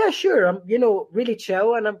be like, yeah, sure. I'm, really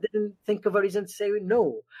chill. And I didn't think of a reason to say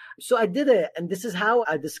no. So I did it. And this is how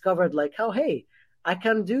I discovered hey, I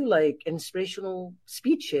can do inspirational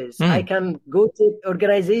speeches. I can go to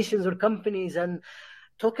organizations or companies and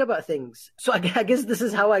talk about things. So I guess this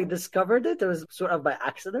is how I discovered it. It was sort of by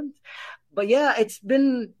accident. But yeah, it's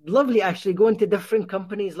been lovely actually going to different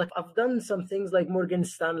companies. Like I've done some things like Morgan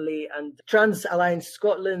Stanley and Trans Alliance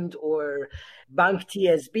Scotland or Bank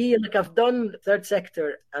TSB. Like I've done third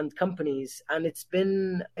sector and companies, and it's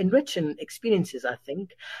been enriching experiences, I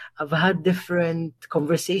think. I've had different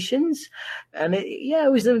conversations, and it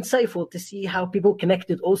was insightful to see how people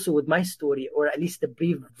connected also with my story, or at least the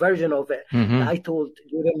brief version of it that I told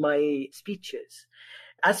during my speeches.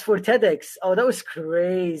 As for TEDx, that was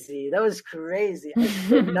crazy. I was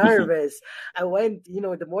so nervous. I went,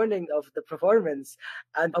 the morning of the performance,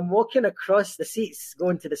 and I'm walking across the seats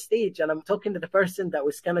going to the stage, and I'm talking to the person that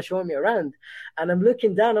was kind of showing me around. And I'm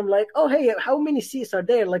looking down, I'm like, oh, hey, how many seats are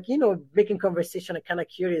there? Like, making conversation, I'm kind of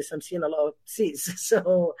curious. I'm seeing a lot of seats.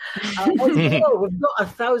 So we've got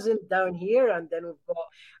 1,000 down here, and then we've got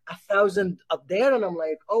 1,000 up there, and I'm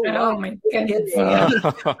like, oh wow, my goodness.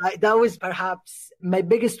 That was perhaps my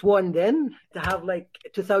biggest one then, to have like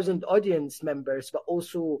 2,000 audience members, but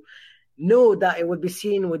also know that it would be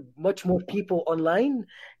seen with much more people online.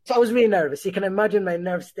 So I was really nervous. You can imagine my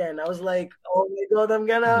nerves then. I was like, oh my God, I'm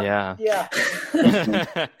gonna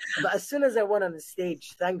But as soon as I went on the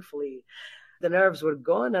stage, thankfully the nerves were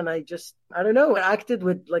gone, and I acted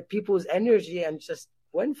with like people's energy and just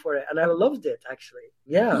went for it, and I loved it actually.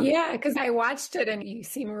 Yeah, because I watched it and you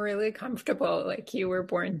seem really comfortable, like you were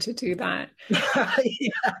born to do that.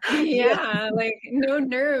 Like no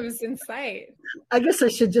nerves in sight. I guess I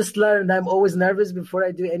should just learn I'm always nervous before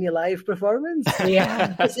I do any live performance.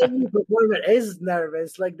 Because every performer is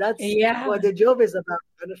nervous, like that's what the job is about.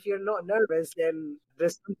 And if you're not nervous, then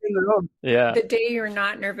there's something wrong. The day you're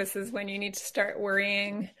not nervous is when you need to start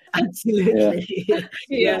worrying. Absolutely.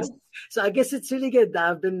 Yes. So I guess it's really good that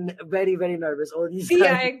I've been very, very nervous all these times.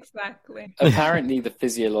 Yeah, exactly. Apparently the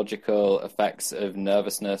physiological effects of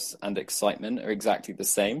nervousness and excitement are exactly the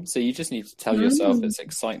same. So you just need to tell yourself it's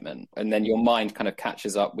excitement, and then your mind kind of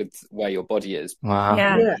catches up with where your body is. Wow.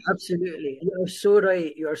 Yeah, absolutely. You're so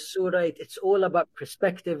right. It's all about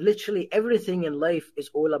perspective. Literally everything in life is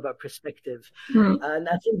all about perspective. And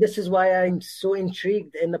I think this is why I'm so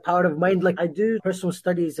intrigued in the power of mind. Like I do personal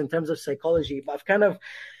studies in terms of psychology, but I've kind of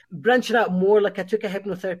branching out more. Like I took a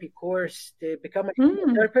hypnotherapy course to become a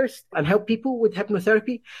hypnotherapist and help people with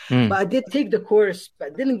hypnotherapy. But I did take the course,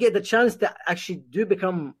 but I didn't get the chance to actually do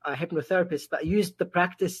become a hypnotherapist. But I used the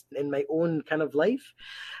practice in my own kind of life.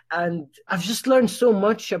 And I've just learned so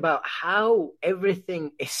much about how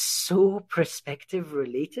everything is so perspective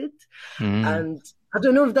related. And I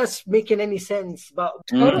don't know if that's making any sense, but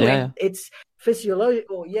it's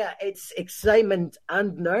physiological. Yeah, it's excitement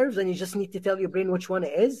and nerves, and you just need to tell your brain which one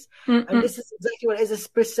it is. And this is exactly what it is. It's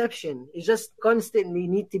perception. You just constantly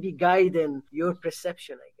need to be guiding your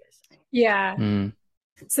perception, I guess. Yeah.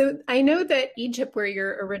 So I know that Egypt, where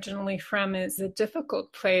you're originally from, is a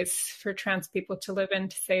difficult place for trans people to live in,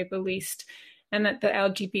 to say the least, and that the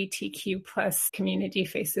LGBTQ plus community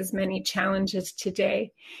faces many challenges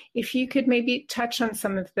today. If you could maybe touch on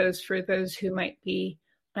some of those for those who might be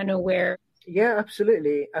unaware. Yeah,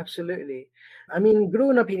 absolutely. I mean,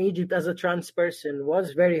 growing up in Egypt as a trans person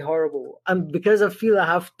was very horrible. And because I feel I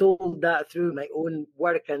have told that through my own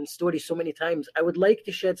work and story so many times, I would like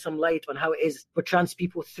to shed some light on how it is for trans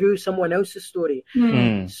people through someone else's story.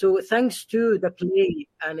 So thanks to the play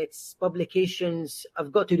and its publications,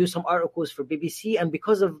 I've got to do some articles for BBC. And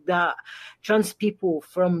because of that, trans people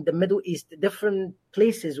from the Middle East, different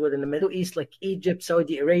places within the Middle East, like Egypt,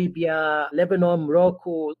 Saudi Arabia, Lebanon,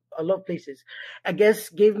 Morocco, a lot of places, I guess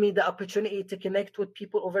gave me the opportunity to connect with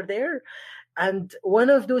people over there. And one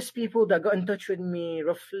of those people that got in touch with me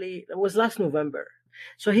roughly, it was last November.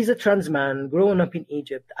 So he's a trans man growing up in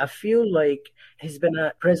Egypt. I feel like he's been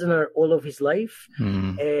a prisoner all of his life.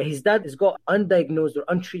 His dad has got undiagnosed or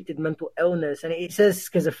untreated mental illness, and he says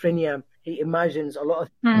schizophrenia. He imagines a lot of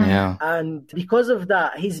and because of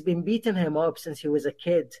that, he's been beating him up since he was a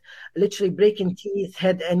kid, literally breaking teeth,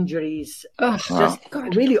 head injuries,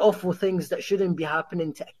 really awful things that shouldn't be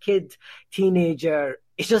happening to a kid, teenager.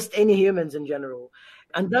 It's just any humans in general.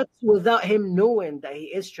 And that's without him knowing that he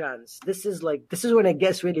is trans. This is when it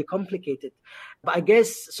gets really complicated. But I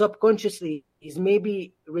guess subconsciously, he's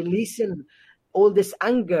maybe releasing all this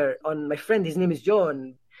anger on my friend. His name is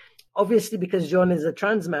John. Obviously, because John is a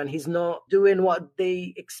trans man, he's not doing what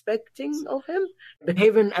they expecting of him,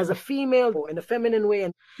 behaving as a female or in a feminine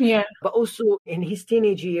way. But also in his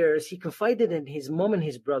teenage years, he confided in his mom and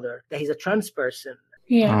his brother that he's a trans person.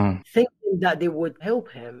 thinking that they would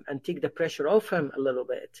help him and take the pressure off him a little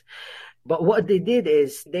bit. But what they did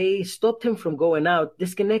is they stopped him from going out,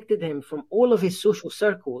 disconnected him from all of his social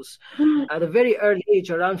circles at a very early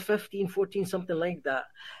age, around 15, 14, something like that.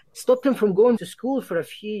 Stopped him from going to school for a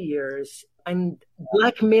few years and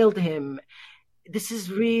blackmailed him. This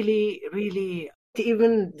is really, really, to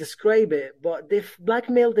even describe it, but they've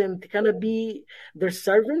blackmailed him to kind of be their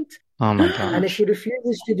servant. Oh my God. And if he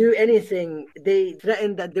refuses to do anything, they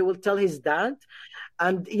threaten that they will tell his dad.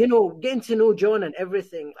 And, getting to know John and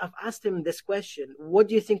everything, I've asked him this question: what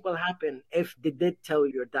do you think will happen if they did tell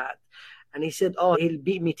your dad? And he said, he'll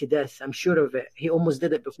beat me to death. I'm sure of it. He almost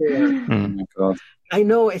did it before. Oh my God. I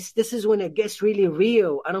know, this is when it gets really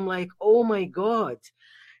real. And I'm like, oh my God.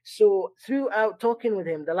 So throughout talking with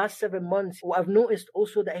him the last 7 months, I've noticed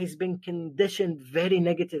also that he's been conditioned very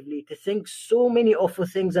negatively to think so many awful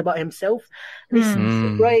things about himself. This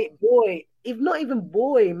bright boy, if not even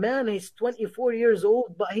boy, man, he's 24 years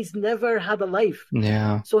old, but he's never had a life.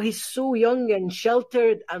 Yeah. So he's so young and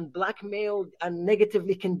sheltered and blackmailed and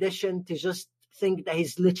negatively conditioned to just think that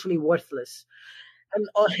he's literally worthless. And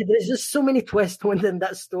there's just so many twists within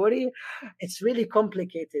that story. It's really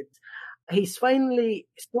complicated. He's finally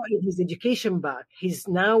started his education back. He's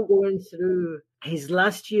now going through his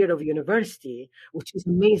last year of university, which is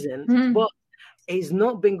amazing. But he's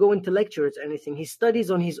not been going to lectures or anything. He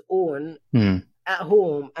studies on his own at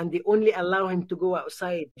home, and they only allow him to go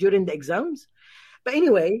outside during the exams. But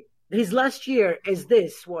anyway, his last year is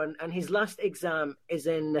this one, and his last exam is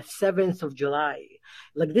in the 7th of July,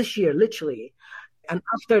 like this year, literally. And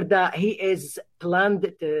after that, he is planned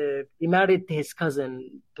to be married to his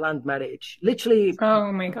cousin, planned marriage. Literally,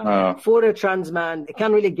 oh my God. For a trans man, it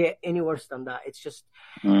can't really get any worse than that. It's just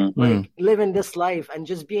like living this life and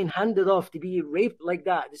just being handed off to be raped like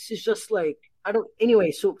that. This is just like,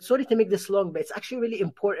 anyway, so sorry to make this long, but it's actually really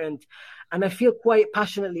important. And I feel quite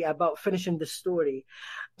passionately about finishing this story.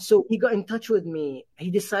 So he got in touch with me.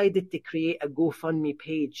 He decided to create a GoFundMe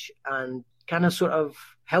page and kind of sort of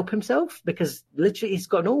help himself, because literally he's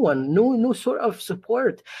got no one, no sort of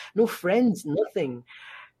support, no friends, nothing.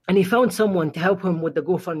 And he found someone to help him with the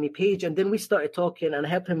GoFundMe page. And then we started talking and I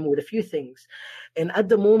helped him with a few things. And at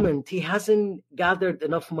the moment, he hasn't gathered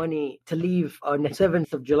enough money to leave on the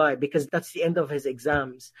 7th of July because that's the end of his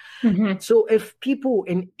exams. So if people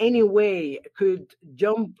in any way could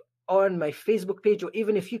jump on my Facebook page, or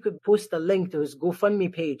even if you could post a link to his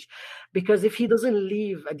GoFundMe page, because if he doesn't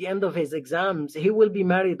leave at the end of his exams, he will be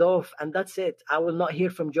married off and that's it. I will not hear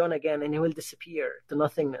from John again and he will disappear to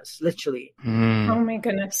nothingness, literally. Oh my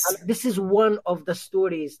goodness. And this is one of the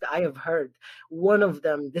stories that I have heard. One of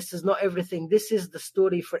them. This is not everything. This is the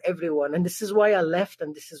story for everyone. And this is why I left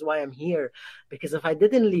and this is why I'm here. Because if I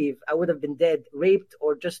didn't leave, I would have been dead, raped,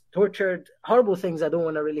 or just tortured. Horrible things I don't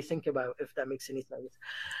want to really think about, if that makes any sense.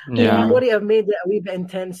 Yeah. Sorry, I've made it a wee bit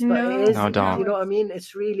intense, but it is, don't. you know what I mean?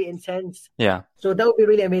 It's really intense. Yeah. So that would be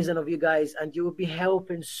really amazing of you guys, and you would be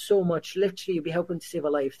helping so much. Literally, you'd be helping to save a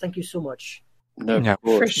life. Thank you so much. Yeah,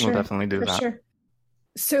 for sure. We'll definitely do that. Sure.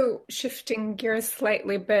 So shifting gears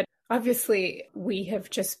slightly, but obviously we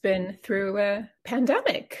have just been through a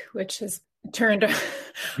pandemic, which has turned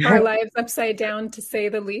our lives upside down, to say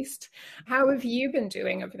the least. How have you been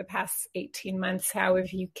doing over the past 18 months? How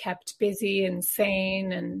have you kept busy and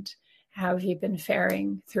sane, and how have you been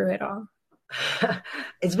faring through it all?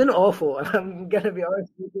 It's been awful. I'm going to be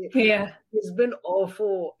honest with you. Yeah. It's been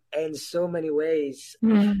awful in so many ways.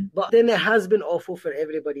 But then it has been awful for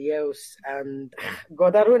everybody else. And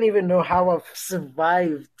God, I don't even know how I've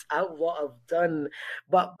survived out what I've done.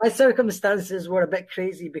 But my circumstances were a bit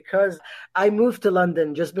crazy because I moved to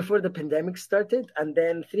London just before the pandemic started. And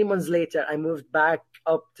then 3 months later, I moved back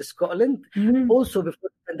up to Scotland. Also before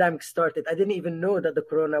the pandemic started. I didn't even know that the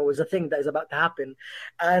corona was a thing that is about to happen.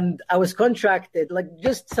 And I was contracted, like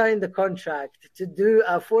just signed the contract to do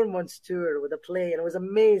a 4 months tour with a play. And it was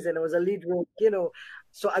amazing. It was a lead role,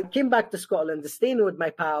 So I came back to Scotland, staying with my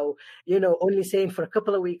pal, only staying for a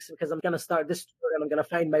couple of weeks because I'm going to start this tour and I'm going to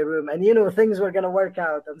find my room. And, things were going to work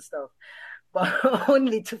out and stuff. But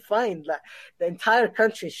only to find that the entire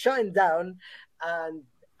country shutting down and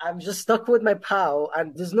I'm just stuck with my pal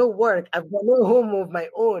and there's no work. I've got no home of my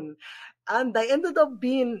own. And I ended up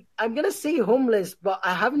being, I'm going to say homeless, but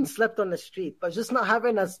I haven't slept on the street, but just not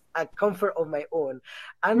having a comfort of my own.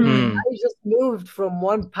 And I just moved from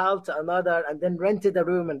one pal to another and then rented a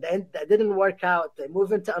room and then that didn't work out. I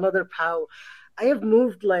moved into another pal. I have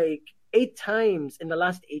moved like 8 times in the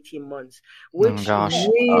last 18 months, which gosh.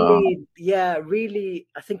 really,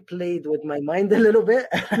 I think played with my mind a little bit.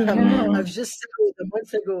 I've just settled a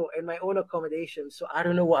month ago in my own accommodation, so I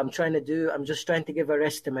don't know what I'm trying to do. I'm just trying to give a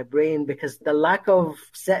rest to my brain because the lack of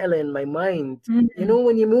settling my mind, you know,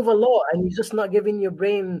 when you move a lot and you're just not giving your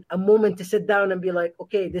brain a moment to sit down and be like,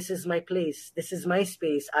 okay, this is my place, this is my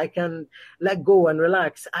space, I can let go and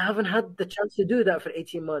relax. I haven't had the chance to do that for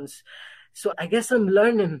 18 months. So I guess I'm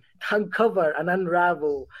learning to uncover and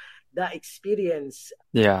unravel that experience.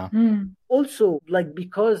 Yeah. Also, like,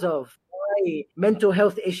 because of my mental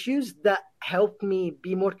health issues, that helped me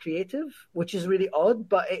be more creative, which is really odd,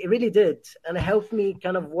 but it really did. And it helped me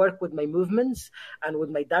kind of work with my movements and with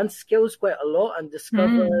my dance skills quite a lot and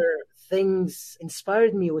discover things,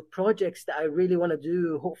 inspired me with projects that I really want to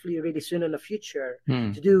do, hopefully really soon in the future,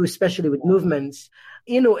 to do, especially with movements.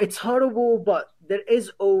 You know, it's horrible, but there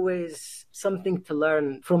is always something to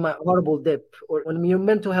learn from a horrible dip, or when your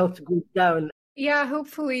mental health goes down. Yeah,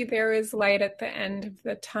 hopefully there is light at the end of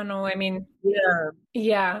the tunnel. I mean,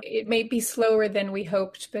 yeah, it may be slower than we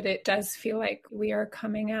hoped, but it does feel like we are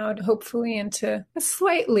coming out, hopefully, into a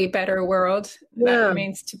slightly better world. That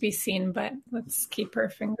remains to be seen, but let's keep our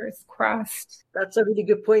fingers crossed. That's a really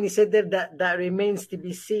good point. You said there that remains to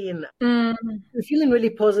be seen. I'm feeling really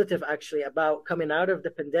positive, actually, about coming out of the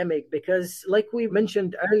pandemic because, like we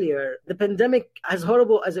mentioned earlier, the pandemic, as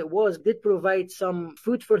horrible as it was, did provide some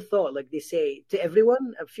food for thought, like they say, to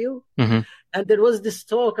everyone, I feel. And there was this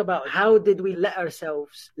talk about how did we let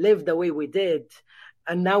ourselves live the way we did?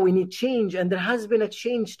 And now we need change. And there has been a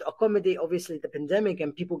change to accommodate, obviously, the pandemic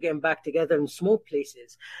and people getting back together in small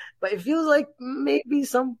places. But it feels like maybe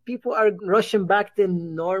some people are rushing back to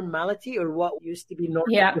normality or what used to be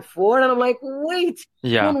normal before. And I'm like, wait,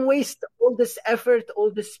 don't waste all this effort,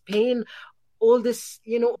 all this pain, all this,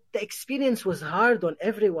 you know, the experience was hard on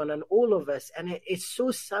everyone and all of us. And it's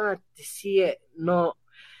so sad to see it not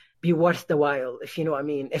be worth the while, if you know what I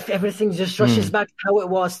mean. If everything just rushes back to how it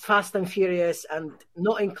was, fast and furious and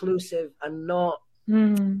not inclusive and not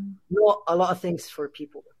a lot of things for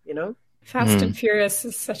people, you know? Fast and furious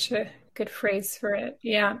is such a good phrase for it.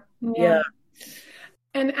 Yeah.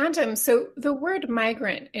 And Adam, so the word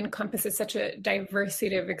migrant encompasses such a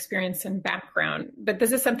diversity of experience and background, but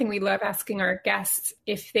this is something we love asking our guests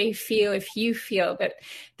if you feel that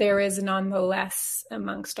there is nonetheless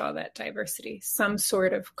amongst all that diversity, some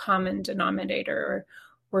sort of common denominator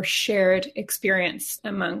or shared experience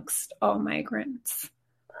amongst all migrants.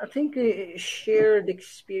 I think a shared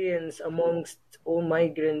experience amongst all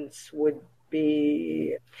migrants would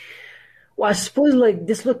be... Well, I suppose like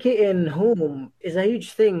dislocating home is a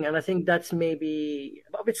huge thing. And I think that's maybe,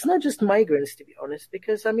 but it's not just migrants, to be honest,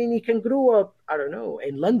 because I mean, you can grow up, I don't know,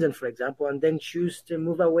 in London, for example, and then choose to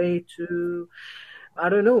move away to, I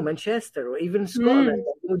don't know, Manchester or even Scotland.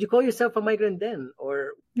 Would you call yourself a migrant then?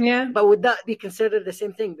 Or, but would that be considered the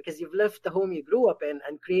same thing? Because you've left the home you grew up in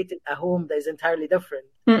and created a home that is entirely different.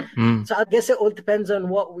 So I guess it all depends on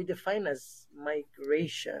what we define as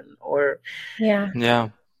migration or. Yeah.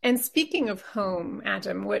 And speaking of home,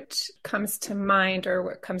 Adam, what comes to mind or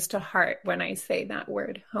what comes to heart when I say that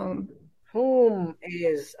word, home? Home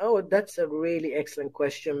is, that's a really excellent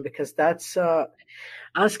question because that's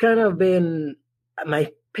kind of been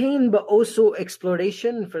my pain, but also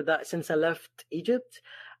exploration for that since I left Egypt.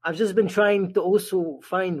 I've just been trying to also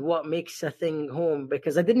find what makes a thing home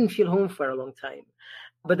because I didn't feel home for a long time.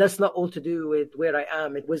 But that's not all to do with where I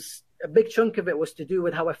am. It was a big chunk of it was to do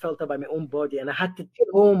with how I felt about my own body. And I had to feel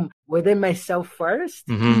home within myself first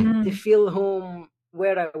to feel home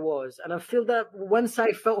where I was. And I feel that once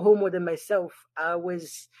I felt home within myself,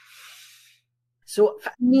 so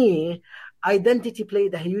for me, identity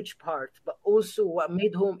played a huge part. But also what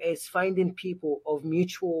made home is finding people of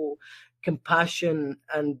mutual compassion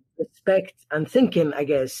and respect and thinking, I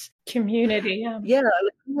guess. Community,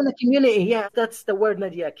 the community, that's the word,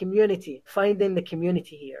 Nadia. Community. Finding the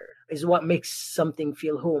community here is what makes something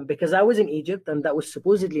feel home. Because I was in Egypt and that was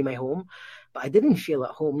supposedly my home, but I didn't feel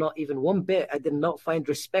at home, not even one bit. I did not find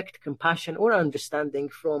respect, compassion, or understanding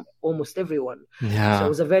from almost everyone. So it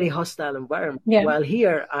was a very hostile environment. While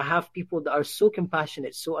here, I have people that are so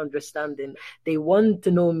compassionate, so understanding. They want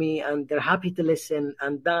to know me and they're happy to listen,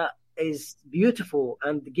 and that is beautiful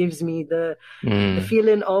and gives me the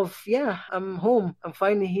feeling of I'm home, I'm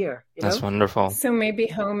finally here, That's wonderful. So maybe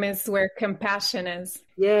home is where compassion is.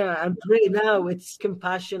 And right now it's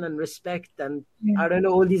compassion and respect and I don't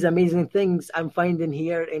know, all these amazing things I'm finding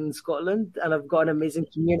here in Scotland, and I've got an amazing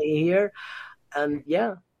community here, and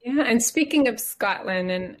Yeah, and speaking of Scotland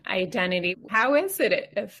and identity, how has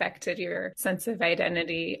it affected your sense of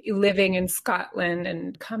identity living in Scotland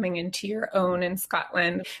and coming into your own in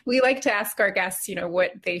Scotland? We like to ask our guests,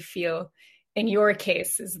 what they feel in your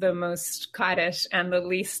case is the most Scottish and the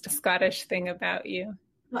least Scottish thing about you.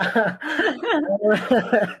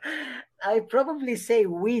 I probably say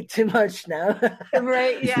we too much now.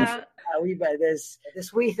 Right, yeah. We by this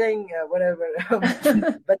wee thing, whatever. But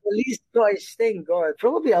the least Scottish thing, God,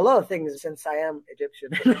 probably a lot of things since I am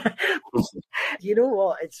Egyptian. You know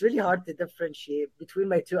what? It's really hard to differentiate between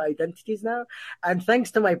my two identities now. And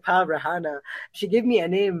thanks to my pal Rahana, she gave me a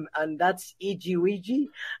name, and that's E.G. Ouija.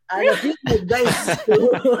 And I feel like that is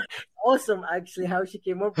so awesome, actually, how she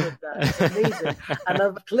came up with that. It's amazing. And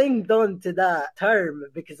I've clinged on to that term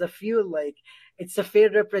because I feel like it's a fair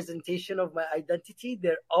representation of my identity.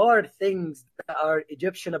 There are things that are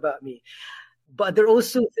Egyptian about me, but there are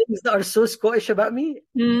also things that are so Scottish about me.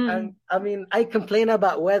 And I mean, I complain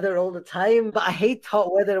about weather all the time, but I hate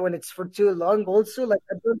hot weather when it's for too long. Also, like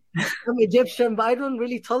I'm Egyptian, but I don't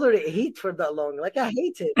really tolerate heat for that long. Like I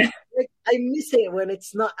hate it. Like I miss it when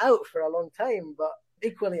it's not out for a long time, but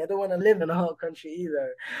equally, I don't want to live in a hot country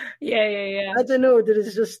either. Yeah. I don't know.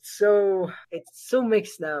 It's so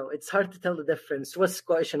mixed now. It's hard to tell the difference. What's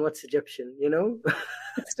Scottish and what's Egyptian,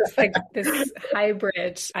 It's just like this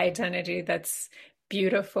hybrid identity that's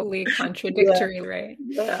beautifully contradictory, right?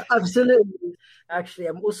 Yeah, absolutely. Actually,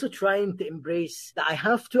 I'm also trying to embrace that I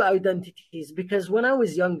have two identities because when I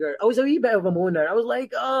was younger, I was a wee bit of a moaner. I was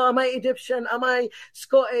like, oh, am I Egyptian? Am I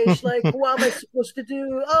Scottish? Like, what am I supposed to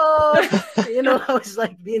do? Oh, I was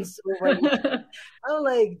like being so I'm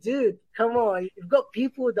like, dude, come on. You've got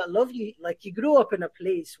people that love you. Like you grew up in a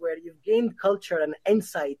place where you've gained culture and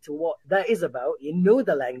insight to what that is about. You know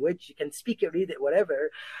the language. You can speak it, read it,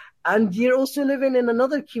 whatever. And you're also living in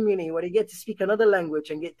another community where you get to speak another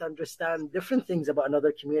language and get to understand different things about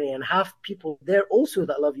another community and have people there also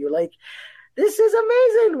that love you. Like, this is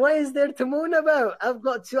amazing. What is there to moan about? I've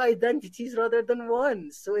got two identities rather than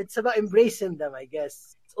one. So it's about embracing them, I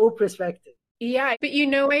guess. It's all perspective. Yeah, but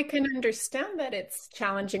I can understand that it's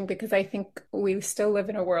challenging because I think we still live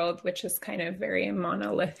in a world which is kind of very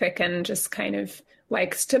monolithic and just kind of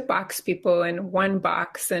likes to box people in one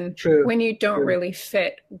box. And when you don't really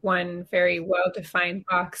fit one very well-defined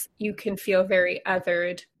box, you can feel very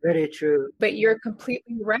othered. Very true. But you're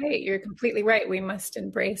completely right. We must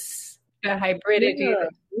embrace the hybridity. Yeah,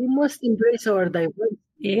 we must embrace our diversity.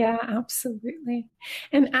 Yeah, absolutely.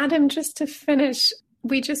 And Adam, just to finish,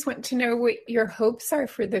 we just want to know what your hopes are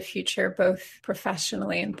for the future, both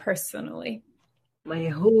professionally and personally. My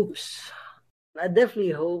hopes. I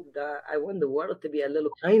definitely hope that I want the world to be a little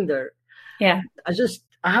kinder. Yeah.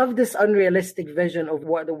 I have this unrealistic vision of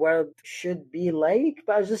what the world should be like,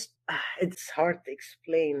 but it's hard to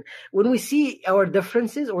explain. When we see our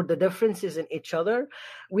differences or the differences in each other,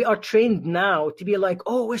 we are trained now to be like,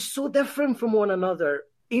 oh, we're so different from one another.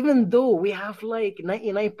 Even though we have like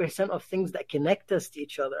 99% of things that connect us to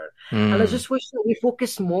each other. And I just wish that we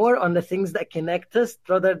focus more on the things that connect us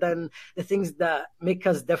rather than the things that make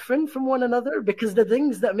us different from one another, because the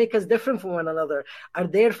things that make us different from one another are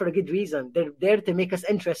there for a good reason. They're there to make us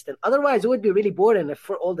interesting. Otherwise, it would be really boring if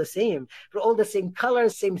we're all the same. If we're all the same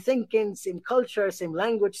colors, same thinking, same culture, same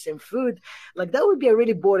language, same food. Like that would be a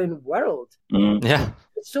really boring world. Yeah.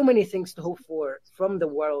 So many things to hope for from the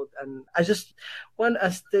world, and I just want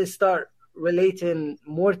us to start relating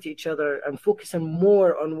more to each other and focusing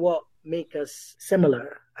more on what make us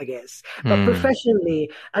similar, I guess. But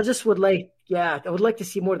professionally, I would like to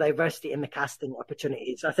see more diversity in the casting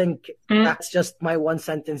opportunities. I think that's just my one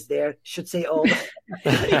sentence there. Should say all.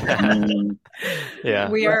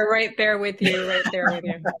 Yeah, we are right there with you.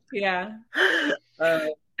 Yeah.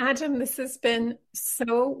 Adam, this has been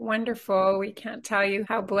so wonderful. We can't tell you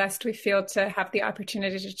how blessed we feel to have the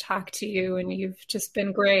opportunity to talk to you, and you've just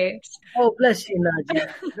been great. Oh, bless you,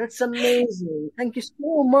 Nadia. That's amazing. Thank you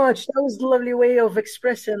so much. That was a lovely way of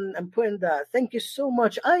expressing and putting that. Thank you so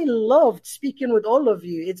much. I loved speaking with all of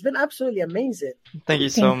you. It's been absolutely amazing. Thank you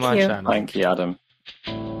so much, Adam. Thank you, Adam.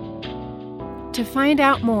 To find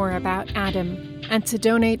out more about Adam and to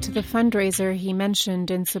donate to the fundraiser he mentioned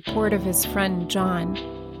in support of his friend John,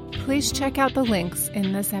 please check out the links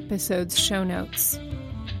in this episode's show notes.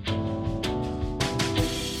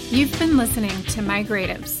 You've been listening to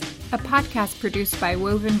Migratives, a podcast produced by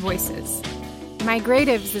Woven Voices.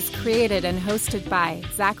 Migratives is created and hosted by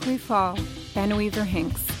Zachary Fall, Ben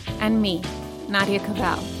Weaver-Hinks, and me, Nadia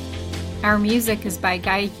Cavell. Our music is by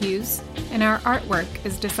Guy Hughes, and our artwork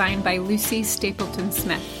is designed by Lucy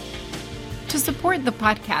Stapleton-Smith. To support the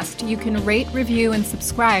podcast, you can rate, review, and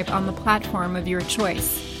subscribe on the platform of your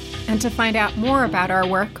choice. And to find out more about our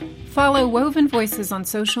work, follow Woven Voices on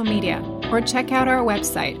social media or check out our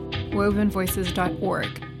website,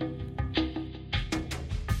 wovenvoices.org.